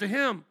belong to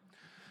Him.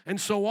 And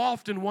so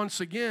often,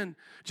 once again,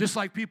 just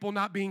like people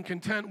not being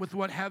content with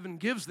what heaven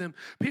gives them,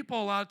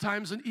 people a lot of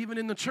times, and even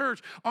in the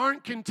church,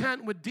 aren't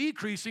content with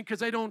decreasing because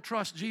they don't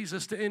trust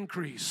Jesus to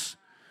increase.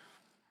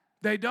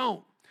 They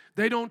don't.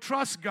 They don't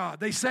trust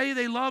God. They say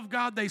they love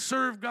God, they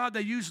serve God,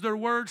 they use their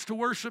words to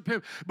worship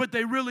Him, but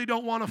they really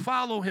don't want to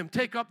follow Him,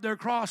 take up their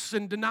cross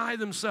and deny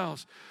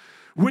themselves.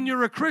 When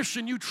you're a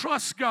Christian, you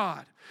trust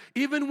God,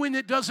 even when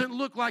it doesn't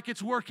look like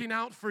it's working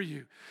out for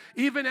you.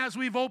 Even as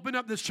we've opened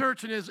up this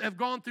church and have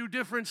gone through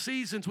different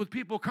seasons with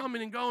people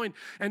coming and going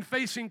and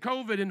facing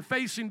COVID and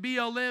facing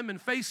BLM and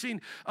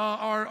facing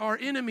our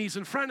enemies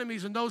and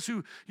frenemies and those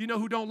who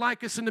don't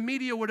like us in the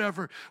media,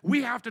 whatever,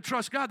 we have to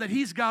trust God that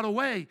He's got a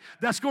way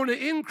that's going to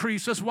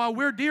increase us while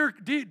we're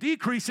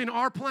decreasing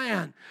our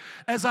plan.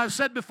 As I've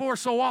said before,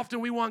 so often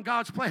we want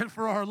God's plan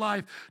for our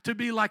life to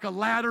be like a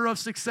ladder of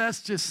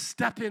success, just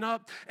stepping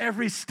up.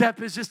 Every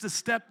step is just a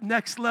step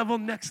next level,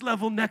 next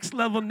level, next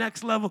level,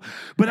 next level.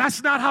 But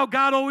that's not how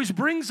God always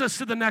brings us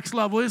to the next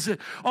level, is it?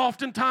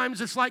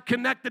 Oftentimes it's like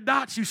connect the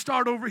dots. You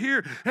start over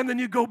here, and then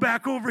you go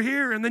back over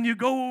here, and then you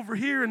go over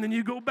here, and then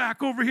you go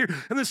back over here.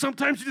 And then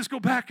sometimes you just go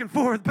back and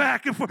forth,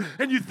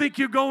 and you think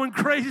you're going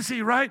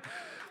crazy, right?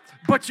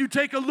 But you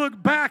take a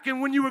look back,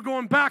 and when you were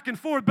going back and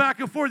forth,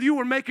 you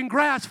were making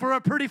grass for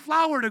a pretty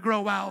flower to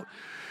grow out.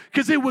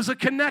 Because it was a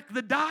connect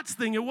the dots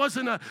thing. It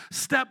wasn't a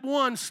step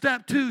 1,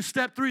 step 2,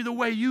 step 3 the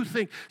way you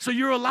think. So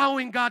you're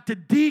allowing God to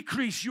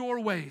decrease your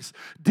ways,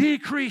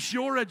 decrease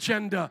your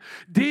agenda,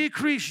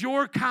 decrease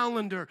your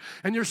calendar.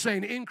 And you're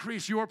saying,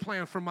 increase your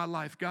plan for my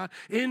life, God.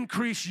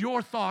 Increase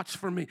your thoughts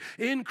for me.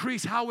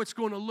 Increase how it's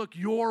going to look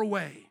your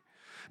way.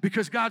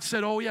 Because God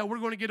said, oh, yeah, we're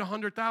going to get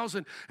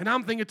 100,000. And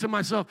I'm thinking to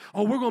myself,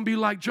 oh, we're going to be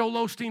like Joel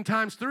Osteen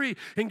times 3.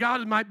 And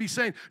God might be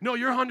saying, no,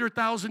 your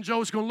 100,000, Joe,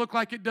 is going to look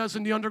like it does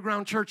in the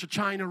underground church of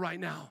China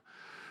right now.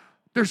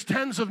 There's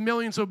tens of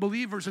millions of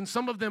believers, and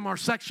some of them are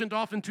sectioned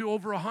off into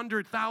over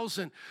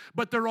 100,000.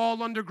 But they're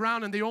all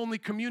underground, and they only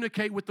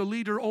communicate with the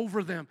leader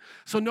over them.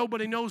 So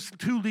nobody knows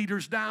 2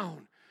 leaders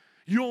down.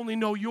 You only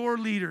know your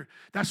leader.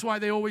 That's why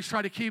they always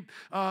try to keep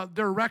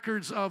their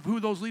records of who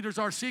those leaders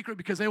are secret,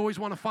 because they always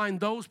want to find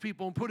those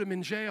people and put them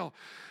in jail.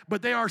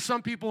 But there are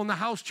some people in the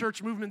house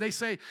church movement, they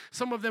say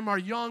some of them are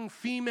young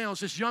females,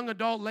 just young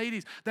adult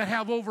ladies that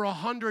have over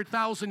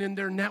 100,000 in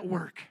their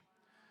network.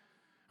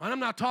 And I'm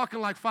not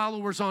talking like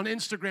followers on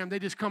Instagram. They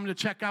just come to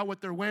check out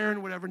what they're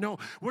wearing, whatever. No,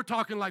 we're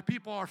talking like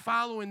people are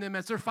following them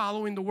as they're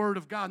following the Word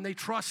of God, and they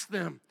trust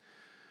them.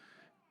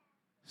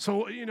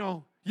 So,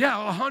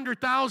 yeah,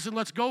 100,000,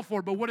 let's go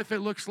for it. But what if it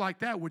looks like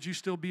that? Would you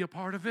still be a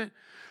part of it?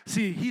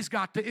 See, he's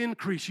got to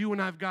increase. You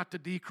and I've got to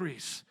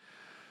decrease.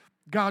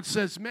 God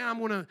says,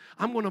 man,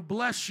 I'm gonna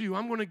bless you.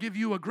 I'm going to give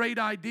you a great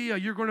idea.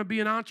 You're going to be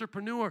an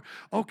entrepreneur.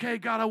 Okay,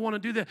 God, I want to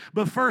do that.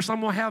 But first,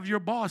 I'm going to have your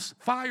boss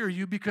fire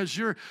you because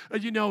you're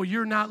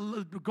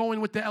not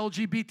going with the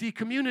LGBT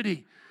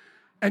community.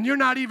 And you're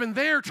not even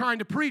there trying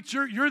to preach.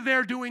 You're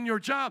there doing your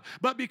job.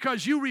 But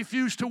because you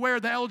refuse to wear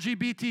the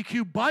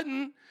LGBTQ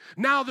button,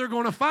 now they're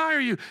going to fire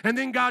you. And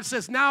then God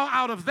says, now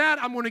out of that,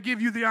 I'm going to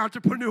give you the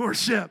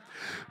entrepreneurship.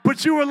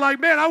 But you were like,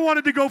 man, I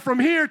wanted to go from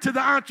here to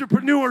the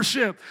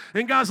entrepreneurship.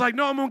 And God's like,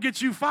 no, I'm going to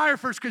get you fired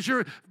first because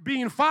you're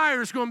being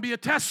fired is going to be a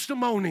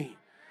testimony.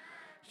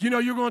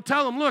 You're going to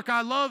tell them, look,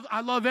 I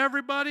love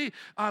everybody.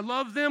 I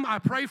love them. I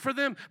pray for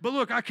them. But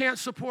look, I can't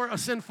support a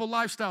sinful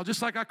lifestyle.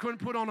 Just like I couldn't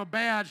put on a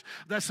badge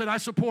that said I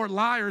support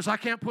liars. I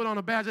can't put on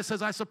a badge that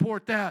says I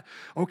support that.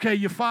 Okay,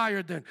 you're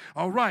fired then.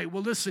 All right,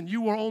 well, listen,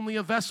 you are only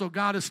a vessel.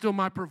 God is still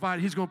my provider.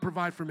 He's going to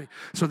provide for me.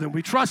 So then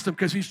we trust him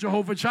because he's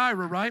Jehovah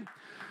Jireh, right?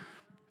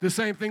 The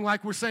same thing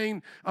like we're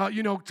saying,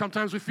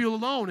 sometimes we feel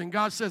alone. And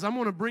God says, I'm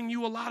going to bring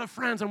you a lot of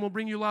friends. I'm going to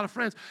bring you a lot of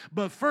friends.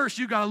 But first,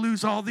 you got to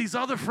lose all these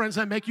other friends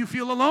that make you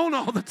feel alone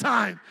all the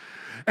time.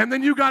 And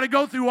then you got to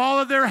go through all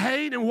of their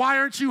hate. And why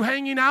aren't you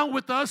hanging out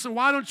with us? And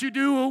why don't you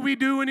do what we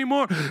do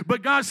anymore?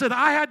 But God said,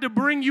 I had to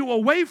bring you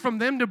away from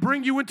them to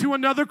bring you into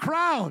another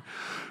crowd.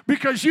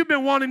 Because you've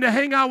been wanting to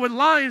hang out with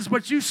lions,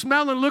 but you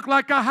smell and look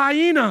like a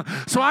hyena.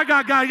 So I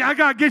got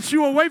to get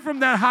you away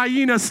from that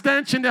hyena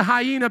stench and the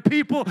hyena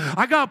people.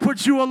 I got to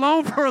put you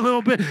alone for a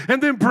little bit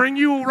and then bring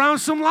you around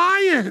some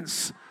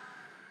lions.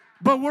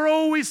 But we're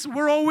always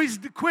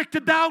quick to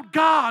doubt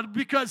God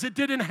because it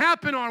didn't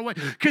happen our way.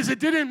 Because it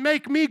didn't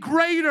make me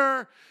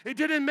greater. It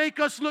didn't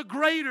make us look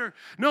greater.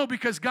 No,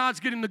 because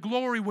God's getting the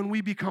glory when we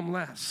become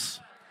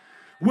less.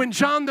 When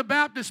John the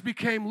Baptist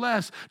became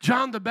less,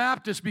 John the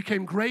Baptist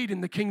became great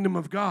in the kingdom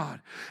of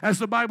God. As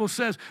the Bible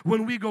says,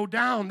 when we go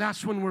down,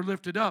 that's when we're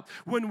lifted up.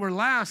 When we're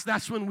last,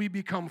 that's when we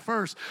become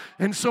first.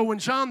 And so when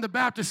John the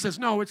Baptist says,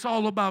 no, it's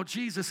all about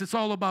Jesus, it's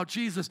all about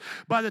Jesus.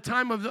 By the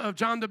time of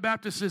John the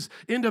Baptist's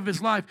end of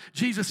his life,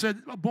 Jesus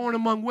said, born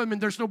among women,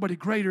 there's nobody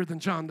greater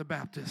than John the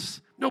Baptist.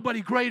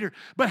 Nobody greater.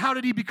 But how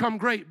did he become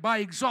great? By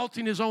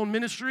exalting his own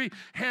ministry,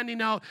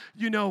 handing out,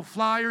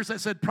 flyers that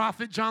said,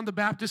 Prophet John the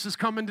Baptist is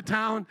coming to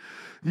town.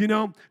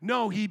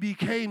 No, he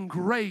became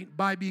great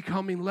by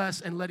becoming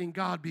less and letting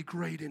God be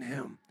great in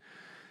him.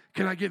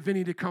 Can I get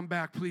Vinny to come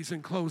back, please,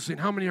 in closing?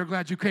 How many are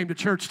glad you came to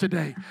church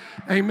today?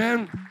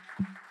 Amen.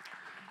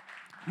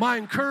 My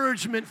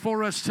encouragement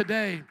for us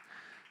today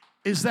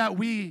is that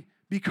we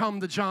become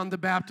the John the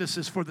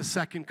Baptists for the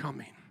second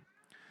coming.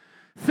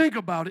 Think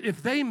about it.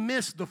 If they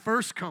missed the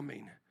first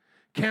coming,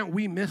 can't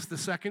we miss the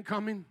second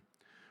coming?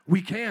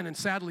 We can, and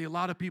sadly, a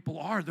lot of people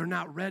are. They're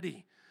not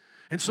ready.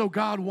 And so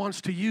God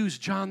wants to use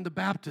John the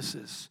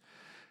Baptist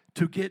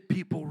to get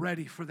people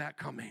ready for that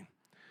coming.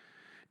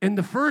 In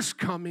the first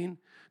coming,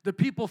 the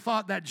people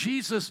thought that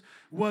Jesus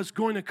was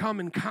going to come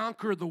and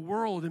conquer the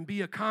world and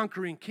be a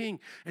conquering king.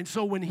 And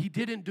so when he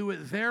didn't do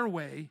it their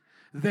way,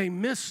 they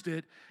missed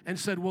it and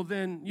said, well,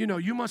 then,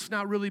 you must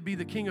not really be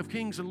the King of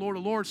Kings and Lord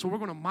of Lords, so we're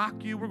going to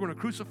mock you, we're going to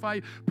crucify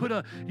you, put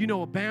a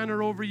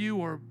banner over you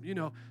or,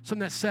 something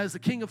that says the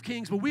King of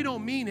Kings, but we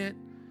don't mean it,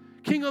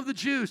 King of the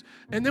Jews,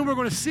 and then we're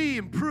going to see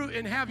and prove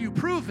and have you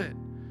prove it.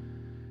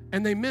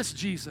 And they missed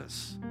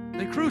Jesus.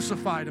 They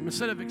crucified him.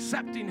 Instead of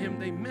accepting him,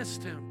 they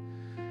missed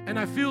him. And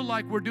I feel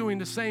like we're doing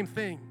the same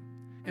thing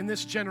in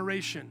this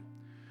generation.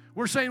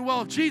 We're saying,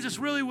 well, if Jesus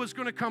really was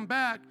going to come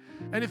back,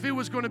 and if it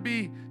was going to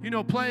be,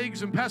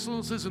 plagues and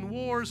pestilences and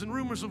wars and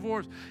rumors of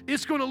wars,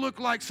 it's going to look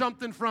like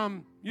something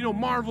from,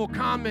 Marvel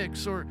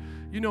Comics or,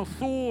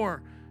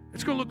 Thor.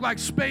 It's going to look like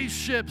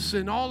spaceships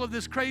and all of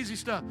this crazy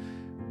stuff.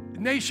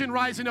 Nation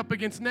rising up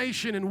against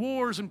nation and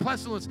wars and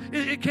pestilence.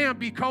 It can't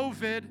be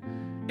COVID.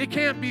 It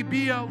can't be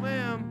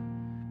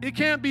BLM. It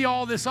can't be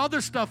all this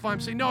other stuff I'm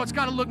saying. No, it's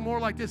got to look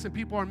more like this, and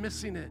people are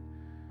missing it.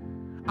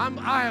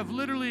 I have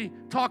literally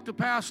talked to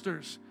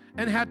pastors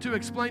and had to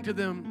explain to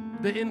them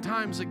the end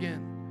times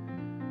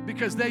again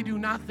because they do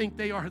not think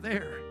they are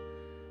there.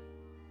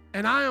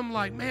 And I am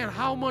like, man,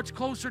 how much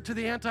closer to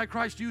the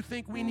Antichrist do you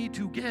think we need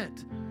to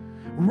get?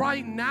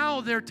 Right now,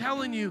 they're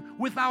telling you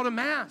without a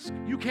mask,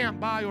 you can't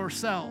buy or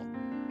sell.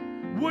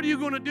 What are you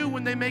going to do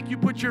when they make you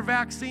put your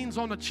vaccines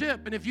on a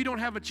chip? And if you don't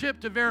have a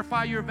chip to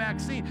verify your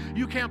vaccine,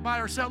 you can't buy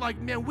or sell. Like,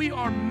 man, we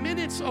are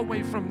minutes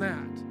away from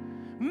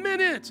that.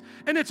 Minutes.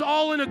 And it's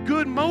all in a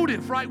good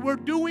motive, right? We're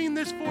doing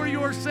this for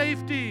your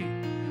safety.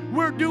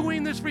 We're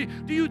doing this for you.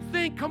 Do you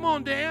think, come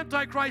on, the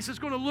Antichrist is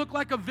going to look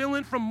like a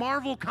villain from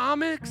Marvel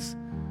Comics?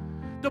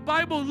 The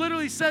Bible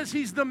literally says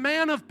he's the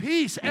man of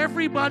peace.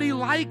 Everybody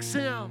likes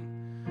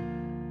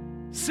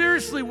him.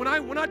 Seriously, when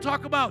I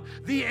talk about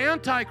the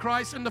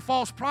Antichrist and the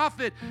false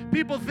prophet,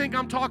 people think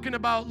I'm talking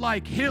about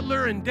like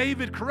Hitler and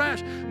David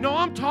Koresh. No,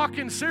 I'm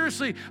talking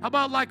seriously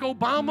about like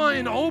Obama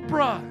and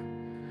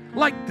Oprah.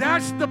 Like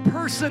that's the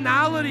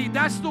personality.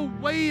 That's the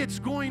way it's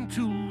going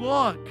to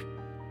look.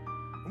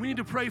 We need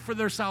to pray for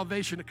their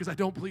salvation because I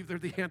don't believe they're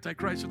the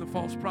Antichrist or the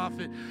false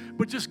prophet.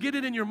 But just get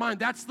it in your mind.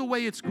 That's the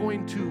way it's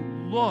going to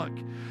look.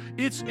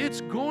 It's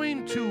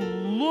going to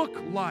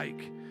look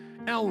like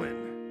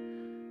Ellen.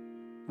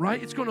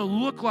 Right? It's going to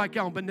look like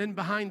Ellen, but then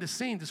behind the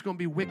scenes, it's going to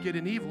be wicked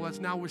and evil, as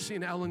now we're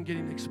seeing Ellen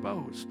getting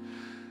exposed.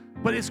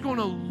 But it's going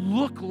to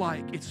look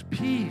like it's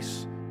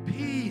peace,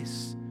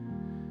 peace.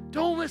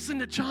 Don't listen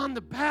to John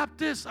the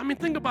Baptist. I mean,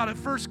 think about it.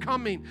 First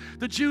coming,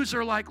 the Jews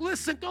are like,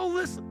 listen, don't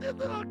listen.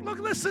 Look,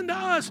 listen to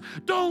us.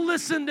 Don't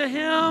listen to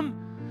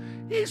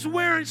him. He's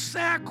wearing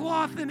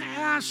sackcloth and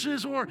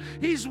ashes, or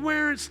he's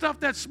wearing stuff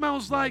that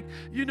smells like,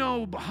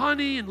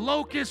 honey and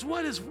locusts.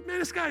 Man,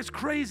 this guy's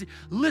crazy.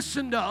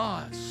 Listen to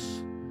us.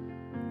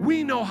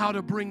 We know how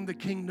to bring the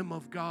kingdom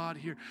of God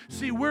here.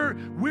 See,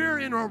 we're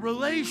in a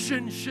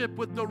relationship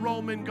with the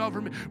Roman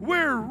government.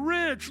 We're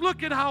rich.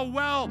 Look at how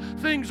well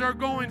things are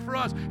going for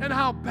us and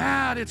how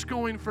bad it's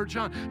going for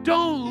John.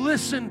 Don't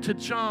listen to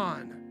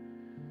John.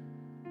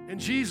 And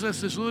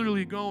Jesus is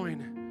literally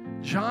going,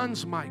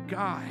 John's my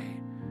guy,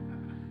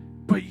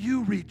 but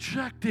you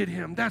rejected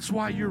him. That's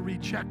why you're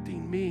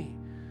rejecting me.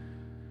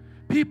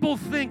 People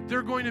think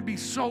they're going to be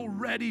so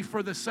ready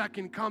for the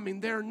second coming.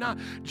 They're not.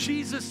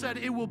 Jesus said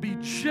it will be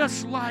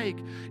just like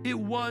it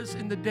was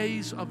in the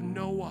days of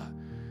Noah.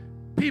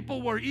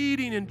 People were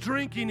eating and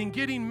drinking and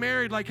getting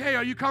married like, hey,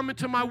 are you coming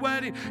to my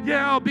wedding?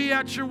 Yeah, I'll be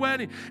at your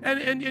wedding.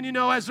 And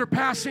as they're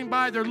passing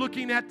by, they're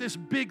looking at this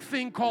big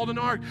thing called an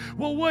ark.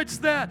 Well, what's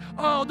that?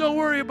 Oh, don't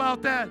worry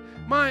about that.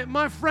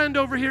 My friend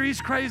over here,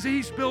 he's crazy.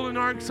 He's building an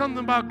ark.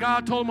 Something about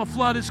God told him a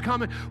flood is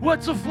coming.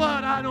 What's a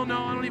flood? I don't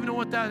know. I don't even know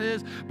what that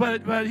is.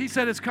 But he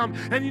said it's coming.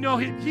 And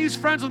he's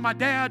friends with my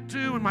dad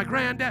too and my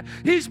granddad.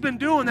 He's been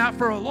doing that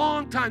for a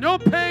long time.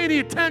 Don't pay any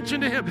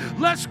attention to him.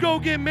 Let's go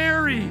get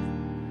married.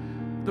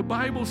 The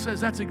Bible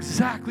says that's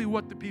exactly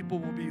what the people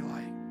will be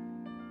like.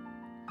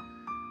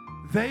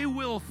 They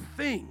will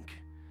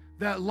think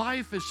that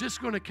life is just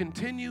going to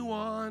continue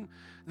on,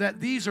 that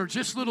these are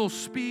just little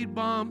speed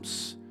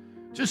bumps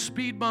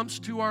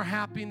to our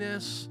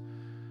happiness.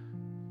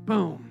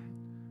 Boom,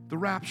 the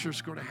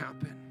rapture's going to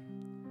happen.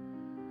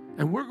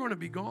 And we're going to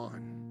be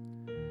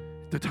gone.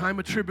 The time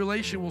of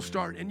tribulation will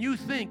start. And you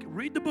think,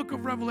 read the book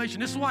of Revelation.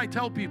 This is why I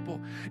tell people,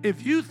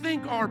 if you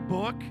think our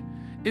book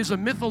is a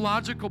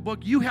mythological book,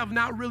 you have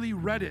not really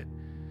read it.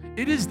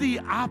 It is the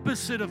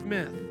opposite of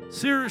myth.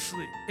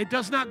 Seriously, it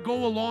does not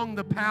go along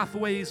the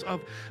pathways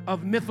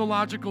of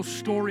mythological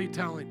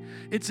storytelling.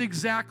 It's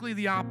exactly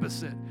the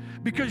opposite.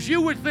 Because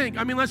you would think,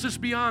 let's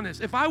just be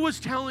honest, if I was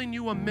telling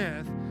you a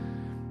myth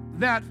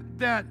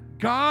that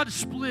God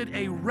split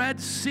a Red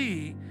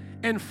Sea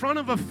in front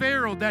of a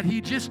Pharaoh that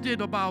he just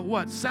did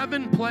about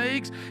 7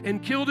 plagues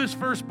and killed his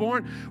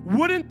firstborn,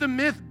 wouldn't the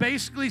myth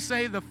basically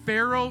say the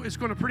Pharaoh is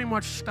going to pretty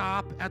much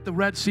stop at the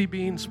Red Sea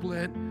being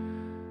split?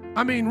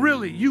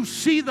 Really, you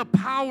see the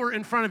power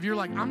in front of you. You're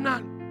like, I'm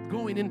not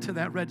going into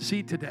that Red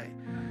Sea today.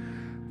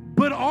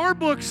 But our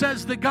book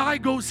says the guy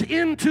goes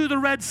into the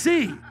Red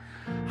Sea.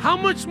 How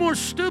much more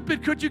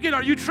stupid could you get?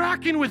 Are you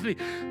tracking with me?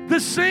 The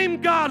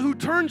same God who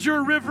turned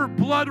your river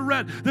blood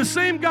red, the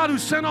same God who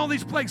sent all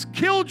these plagues,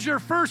 killed your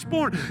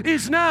firstborn,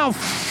 is now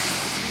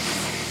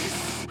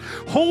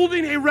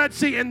holding a Red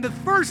Sea. And the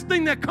first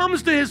thing that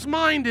comes to his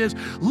mind is,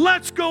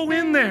 let's go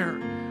in there.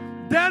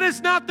 That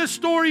is not the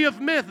story of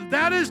myth.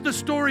 That is the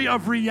story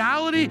of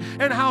reality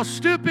and how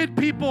stupid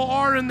people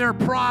are in their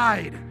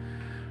pride.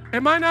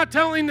 Am I not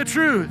telling the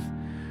truth?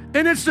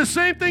 And it's the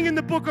same thing in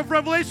the book of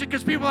Revelation,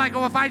 because people are like,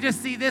 if I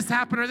just see this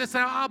happen or this,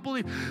 I'll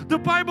believe. The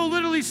Bible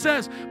literally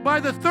says, by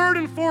the 3rd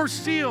and 4th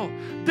seal,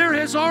 there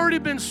has already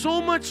been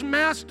so much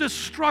mass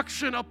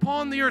destruction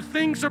upon the earth.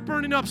 Things are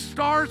burning up.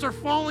 Stars are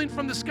falling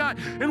from the sky.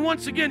 And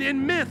once again,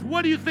 in myth,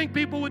 what do you think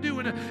people would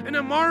do? In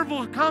a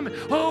Marvel comic,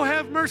 oh,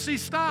 have mercy,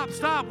 stop.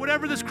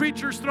 Whatever this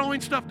creature's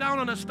throwing stuff down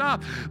on us,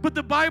 stop. But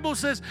the Bible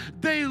says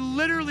they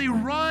literally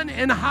run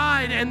and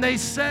hide, and they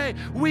say,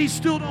 we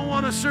still don't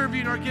want to serve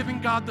you, and are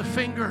giving God the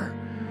finger.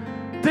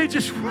 They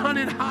just run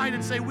and hide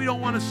and say, we don't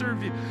want to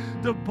serve you.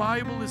 The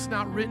Bible is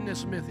not written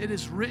as myth. It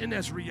is written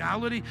as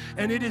reality,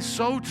 and it is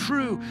so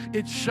true.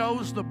 It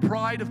shows the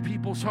pride of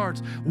people's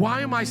hearts.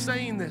 Why am I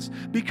saying this?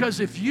 Because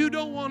if you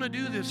don't want to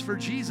do this for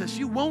Jesus,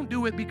 you won't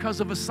do it because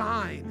of a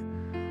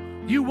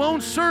sign. You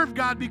won't serve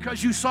God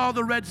because you saw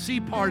the Red Sea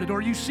parted or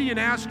you see an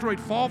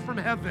asteroid fall from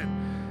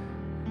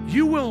heaven.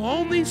 You will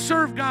only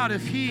serve God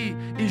if He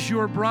is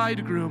your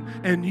bridegroom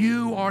and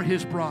you are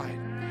His bride.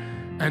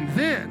 And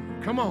then,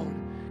 come on,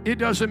 it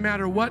doesn't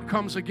matter what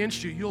comes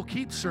against you, you'll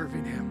keep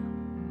serving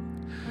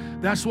Him.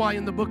 That's why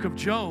in the book of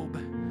Job,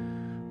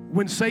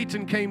 when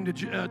Satan came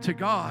to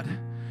God,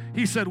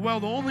 he said, well,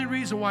 the only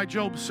reason why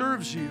Job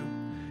serves you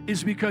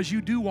is because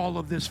you do all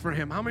of this for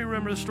him. How many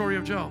remember the story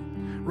of Job,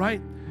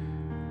 right?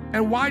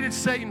 And why did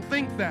Satan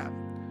think that?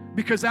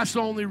 because that's the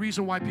only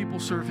reason why people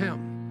serve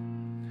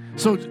him.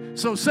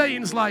 So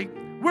Satan's like,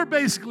 we're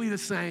basically the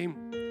same.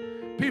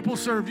 People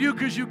serve you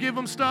because you give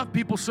them stuff.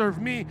 People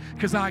serve me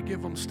because I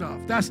give them stuff.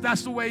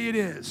 That's the way it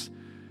is.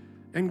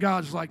 And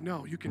God's like,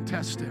 no, you can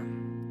test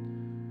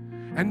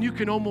him. And you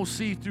can almost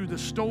see through the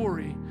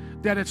story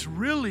that it's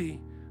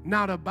really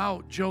not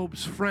about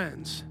Job's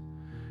friends.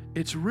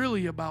 It's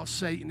really about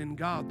Satan and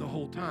God the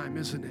whole time,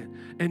 isn't it?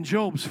 And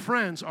Job's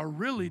friends are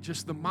really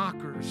just the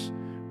mockers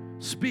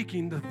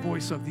speaking the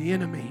voice of the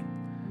enemy.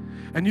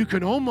 And you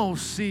can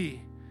almost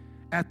see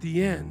at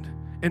the end,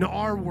 in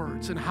our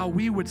words and how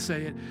we would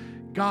say it,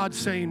 God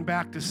saying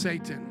back to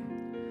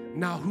Satan,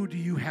 now who do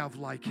you have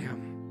like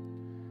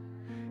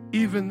him?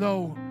 Even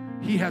though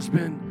he has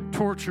been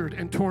tortured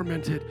and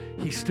tormented,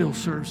 he still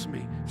serves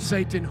me.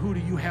 Satan, who do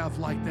you have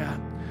like that?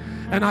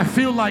 And I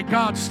feel like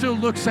God still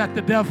looks at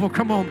the devil,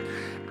 come on,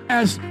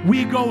 as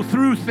we go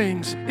through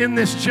things in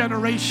this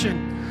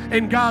generation.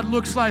 And God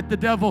looks like the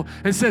devil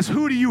and says,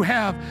 who do you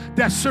have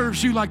that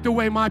serves you like the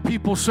way my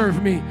people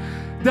serve me?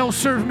 They'll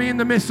serve me in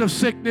the midst of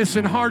sickness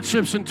and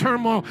hardships and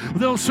turmoil.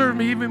 They'll serve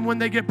me even when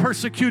they get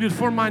persecuted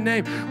for my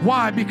name.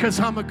 Why? Because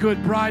I'm a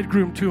good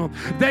bridegroom to them.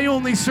 They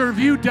only serve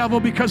you, devil,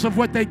 because of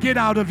what they get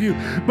out of you.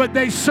 But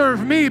they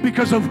serve me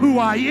because of who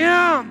I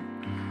am.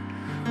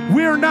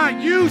 We're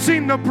not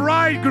using the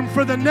bridegroom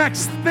for the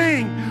next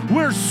thing.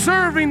 We're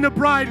serving the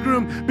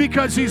bridegroom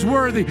because he's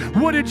worthy.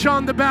 What did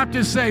John the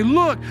Baptist say?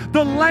 Look,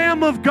 the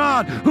Lamb of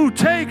God who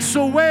takes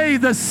away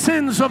the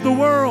sins of the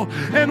world.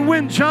 And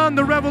when John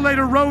the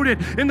Revelator wrote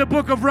it in the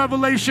book of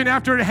Revelation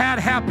after it had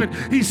happened,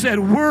 he said,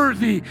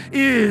 worthy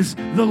is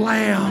the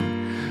Lamb.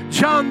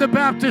 John the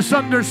Baptist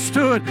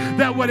understood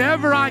that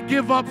whatever I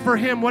give up for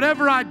him,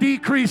 whatever I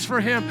decrease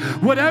for him,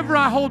 whatever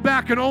I hold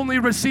back and only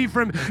receive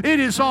from him, it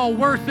is all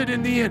worth it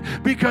in the end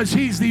because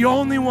he's the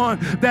only one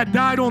that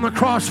died on the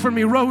cross for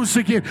me, rose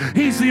again.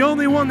 He's the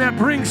only one that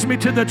brings me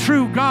to the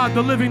true God,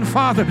 the living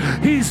Father.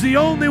 He's the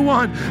only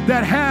one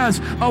that has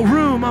a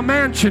room, a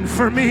mansion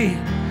for me.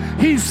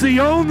 He's the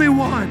only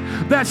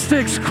one that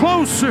sticks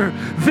closer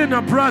than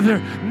a brother.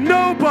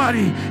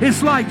 Nobody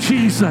is like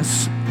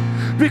Jesus.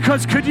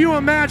 Because could you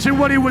imagine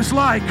what he was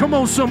like? Come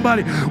on,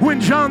 somebody. When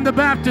John the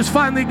Baptist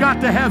finally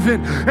got to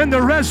heaven and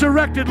the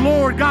resurrected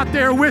Lord got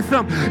there with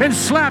him and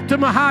slapped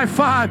him a high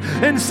five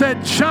and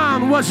said,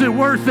 John, was it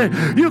worth it?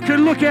 You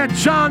can look at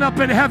John up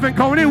in heaven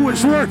going, it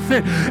was worth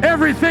it.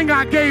 Everything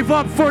I gave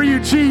up for you,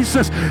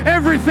 Jesus.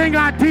 Everything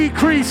I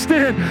decreased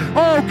in.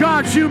 Oh,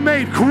 God, you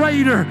made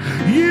greater.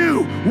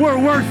 You were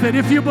worth it.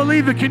 If you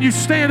believe it, can you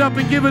stand up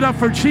and give it up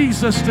for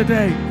Jesus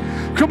today?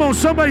 Come on,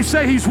 somebody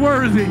say he's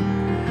worthy.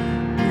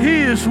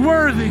 He is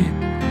worthy.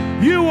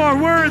 You are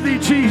worthy,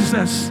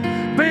 Jesus.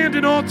 Band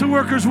and altar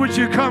workers, would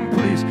you come,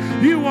 please?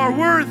 You are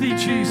worthy,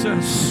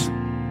 Jesus.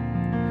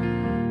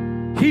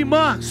 He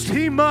must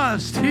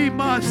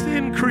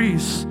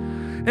increase,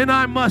 and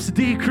I must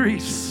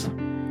decrease.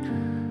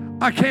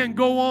 I can't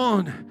go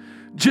on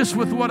just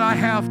with what I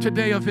have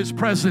today of his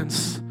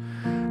presence.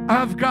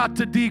 I've got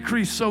to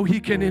decrease so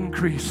he can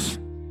increase.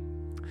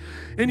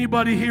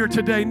 Anybody here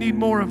today need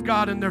more of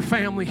God in their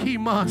family? He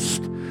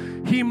must.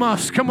 He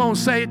must. Come on,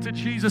 say it to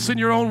Jesus in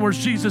your own words.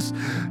 Jesus,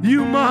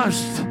 you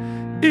must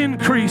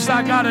increase.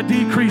 I got to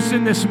decrease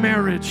in this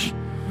marriage.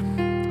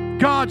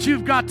 God,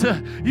 you've got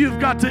to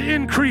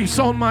increase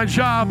on my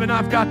job, and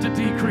I've got to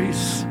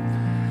decrease.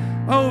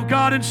 Oh,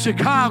 God, in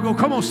Chicago,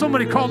 come on,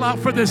 somebody call out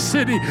for this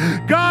city.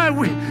 God,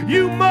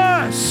 you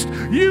must,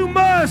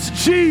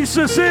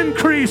 Jesus,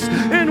 increase,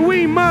 and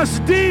we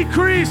must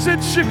decrease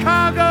in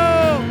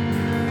Chicago.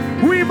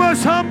 We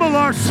must humble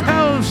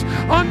ourselves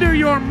under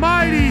your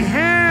mighty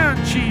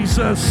hand,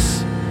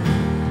 Jesus.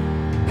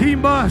 He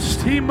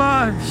must.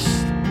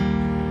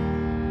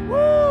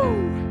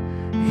 Woo!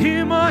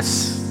 He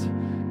must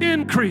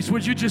increase.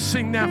 Would you just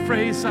sing that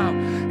phrase out?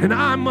 And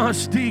I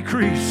must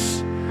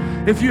decrease.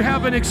 If you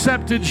haven't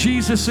accepted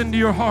Jesus into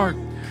your heart,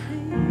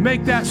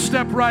 make that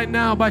step right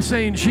now by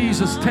saying,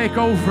 Jesus, take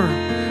over.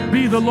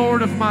 Be the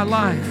Lord of my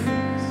life.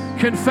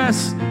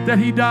 Confess that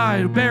he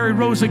died, buried,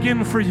 rose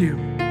again for you.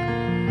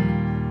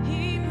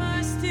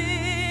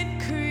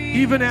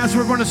 Even as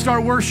we're going to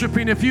start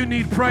worshiping, if you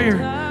need prayer,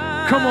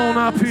 come on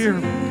up here.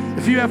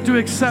 If you have to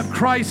accept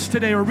Christ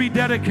today or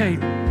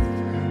rededicate,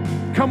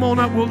 come on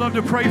up. We'll love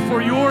to pray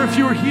for you. Or if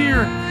you're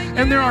here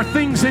and there are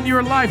things in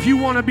your life you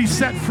want to be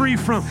set free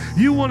from,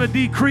 you want to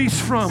decrease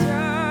from,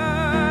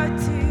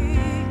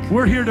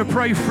 we're here to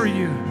pray for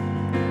you.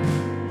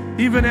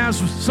 Even as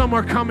some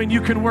are coming,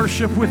 you can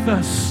worship with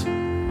us.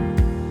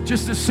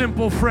 Just a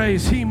simple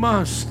phrase, he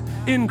must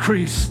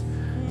increase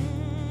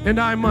and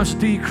I must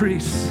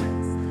decrease.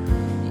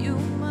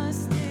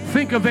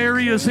 Think of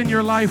areas in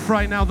your life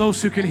right now,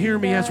 those who can hear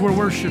me as we're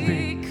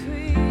worshiping.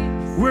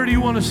 Where do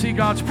you want to see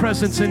God's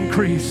presence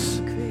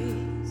increase?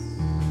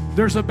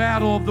 There's a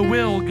battle of the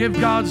will. Give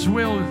God's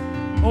will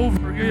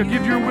over.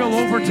 Give your will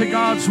over to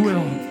God's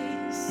will.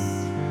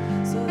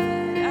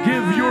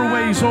 Give your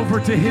ways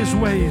over to his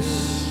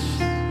ways.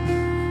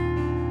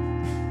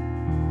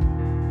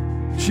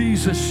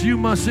 Jesus, you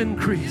must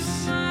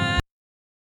increase.